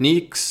own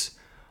techniques,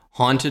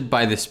 haunted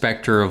by the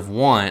specter of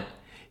want,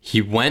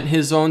 he went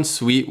his own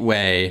sweet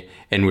way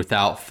and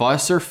without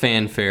fuss or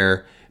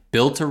fanfare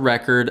built a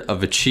record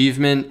of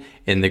achievement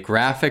in the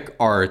graphic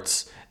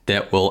arts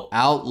that will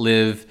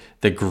outlive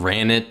the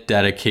granite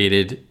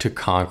dedicated to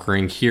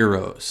conquering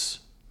heroes.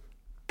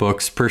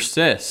 Books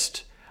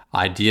persist.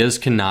 Ideas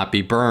cannot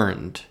be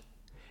burned.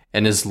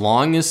 And as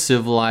long as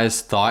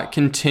civilized thought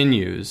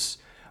continues,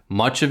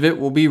 much of it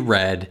will be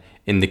read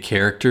in the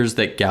characters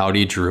that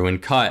Goudy drew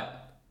and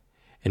cut,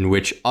 and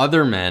which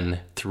other men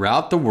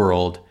throughout the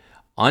world,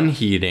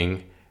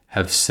 unheeding,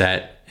 have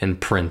set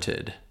and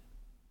printed."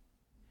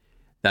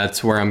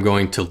 That's where I'm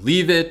going to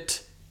leave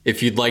it.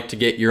 If you'd like to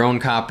get your own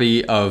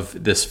copy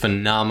of this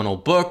phenomenal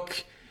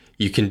book,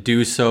 you can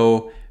do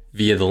so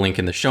via the link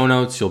in the show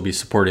notes. You'll be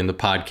supporting the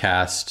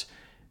podcast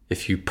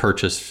if you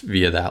purchase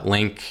via that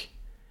link.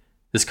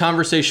 This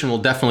conversation will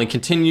definitely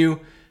continue,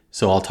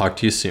 so I'll talk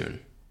to you soon.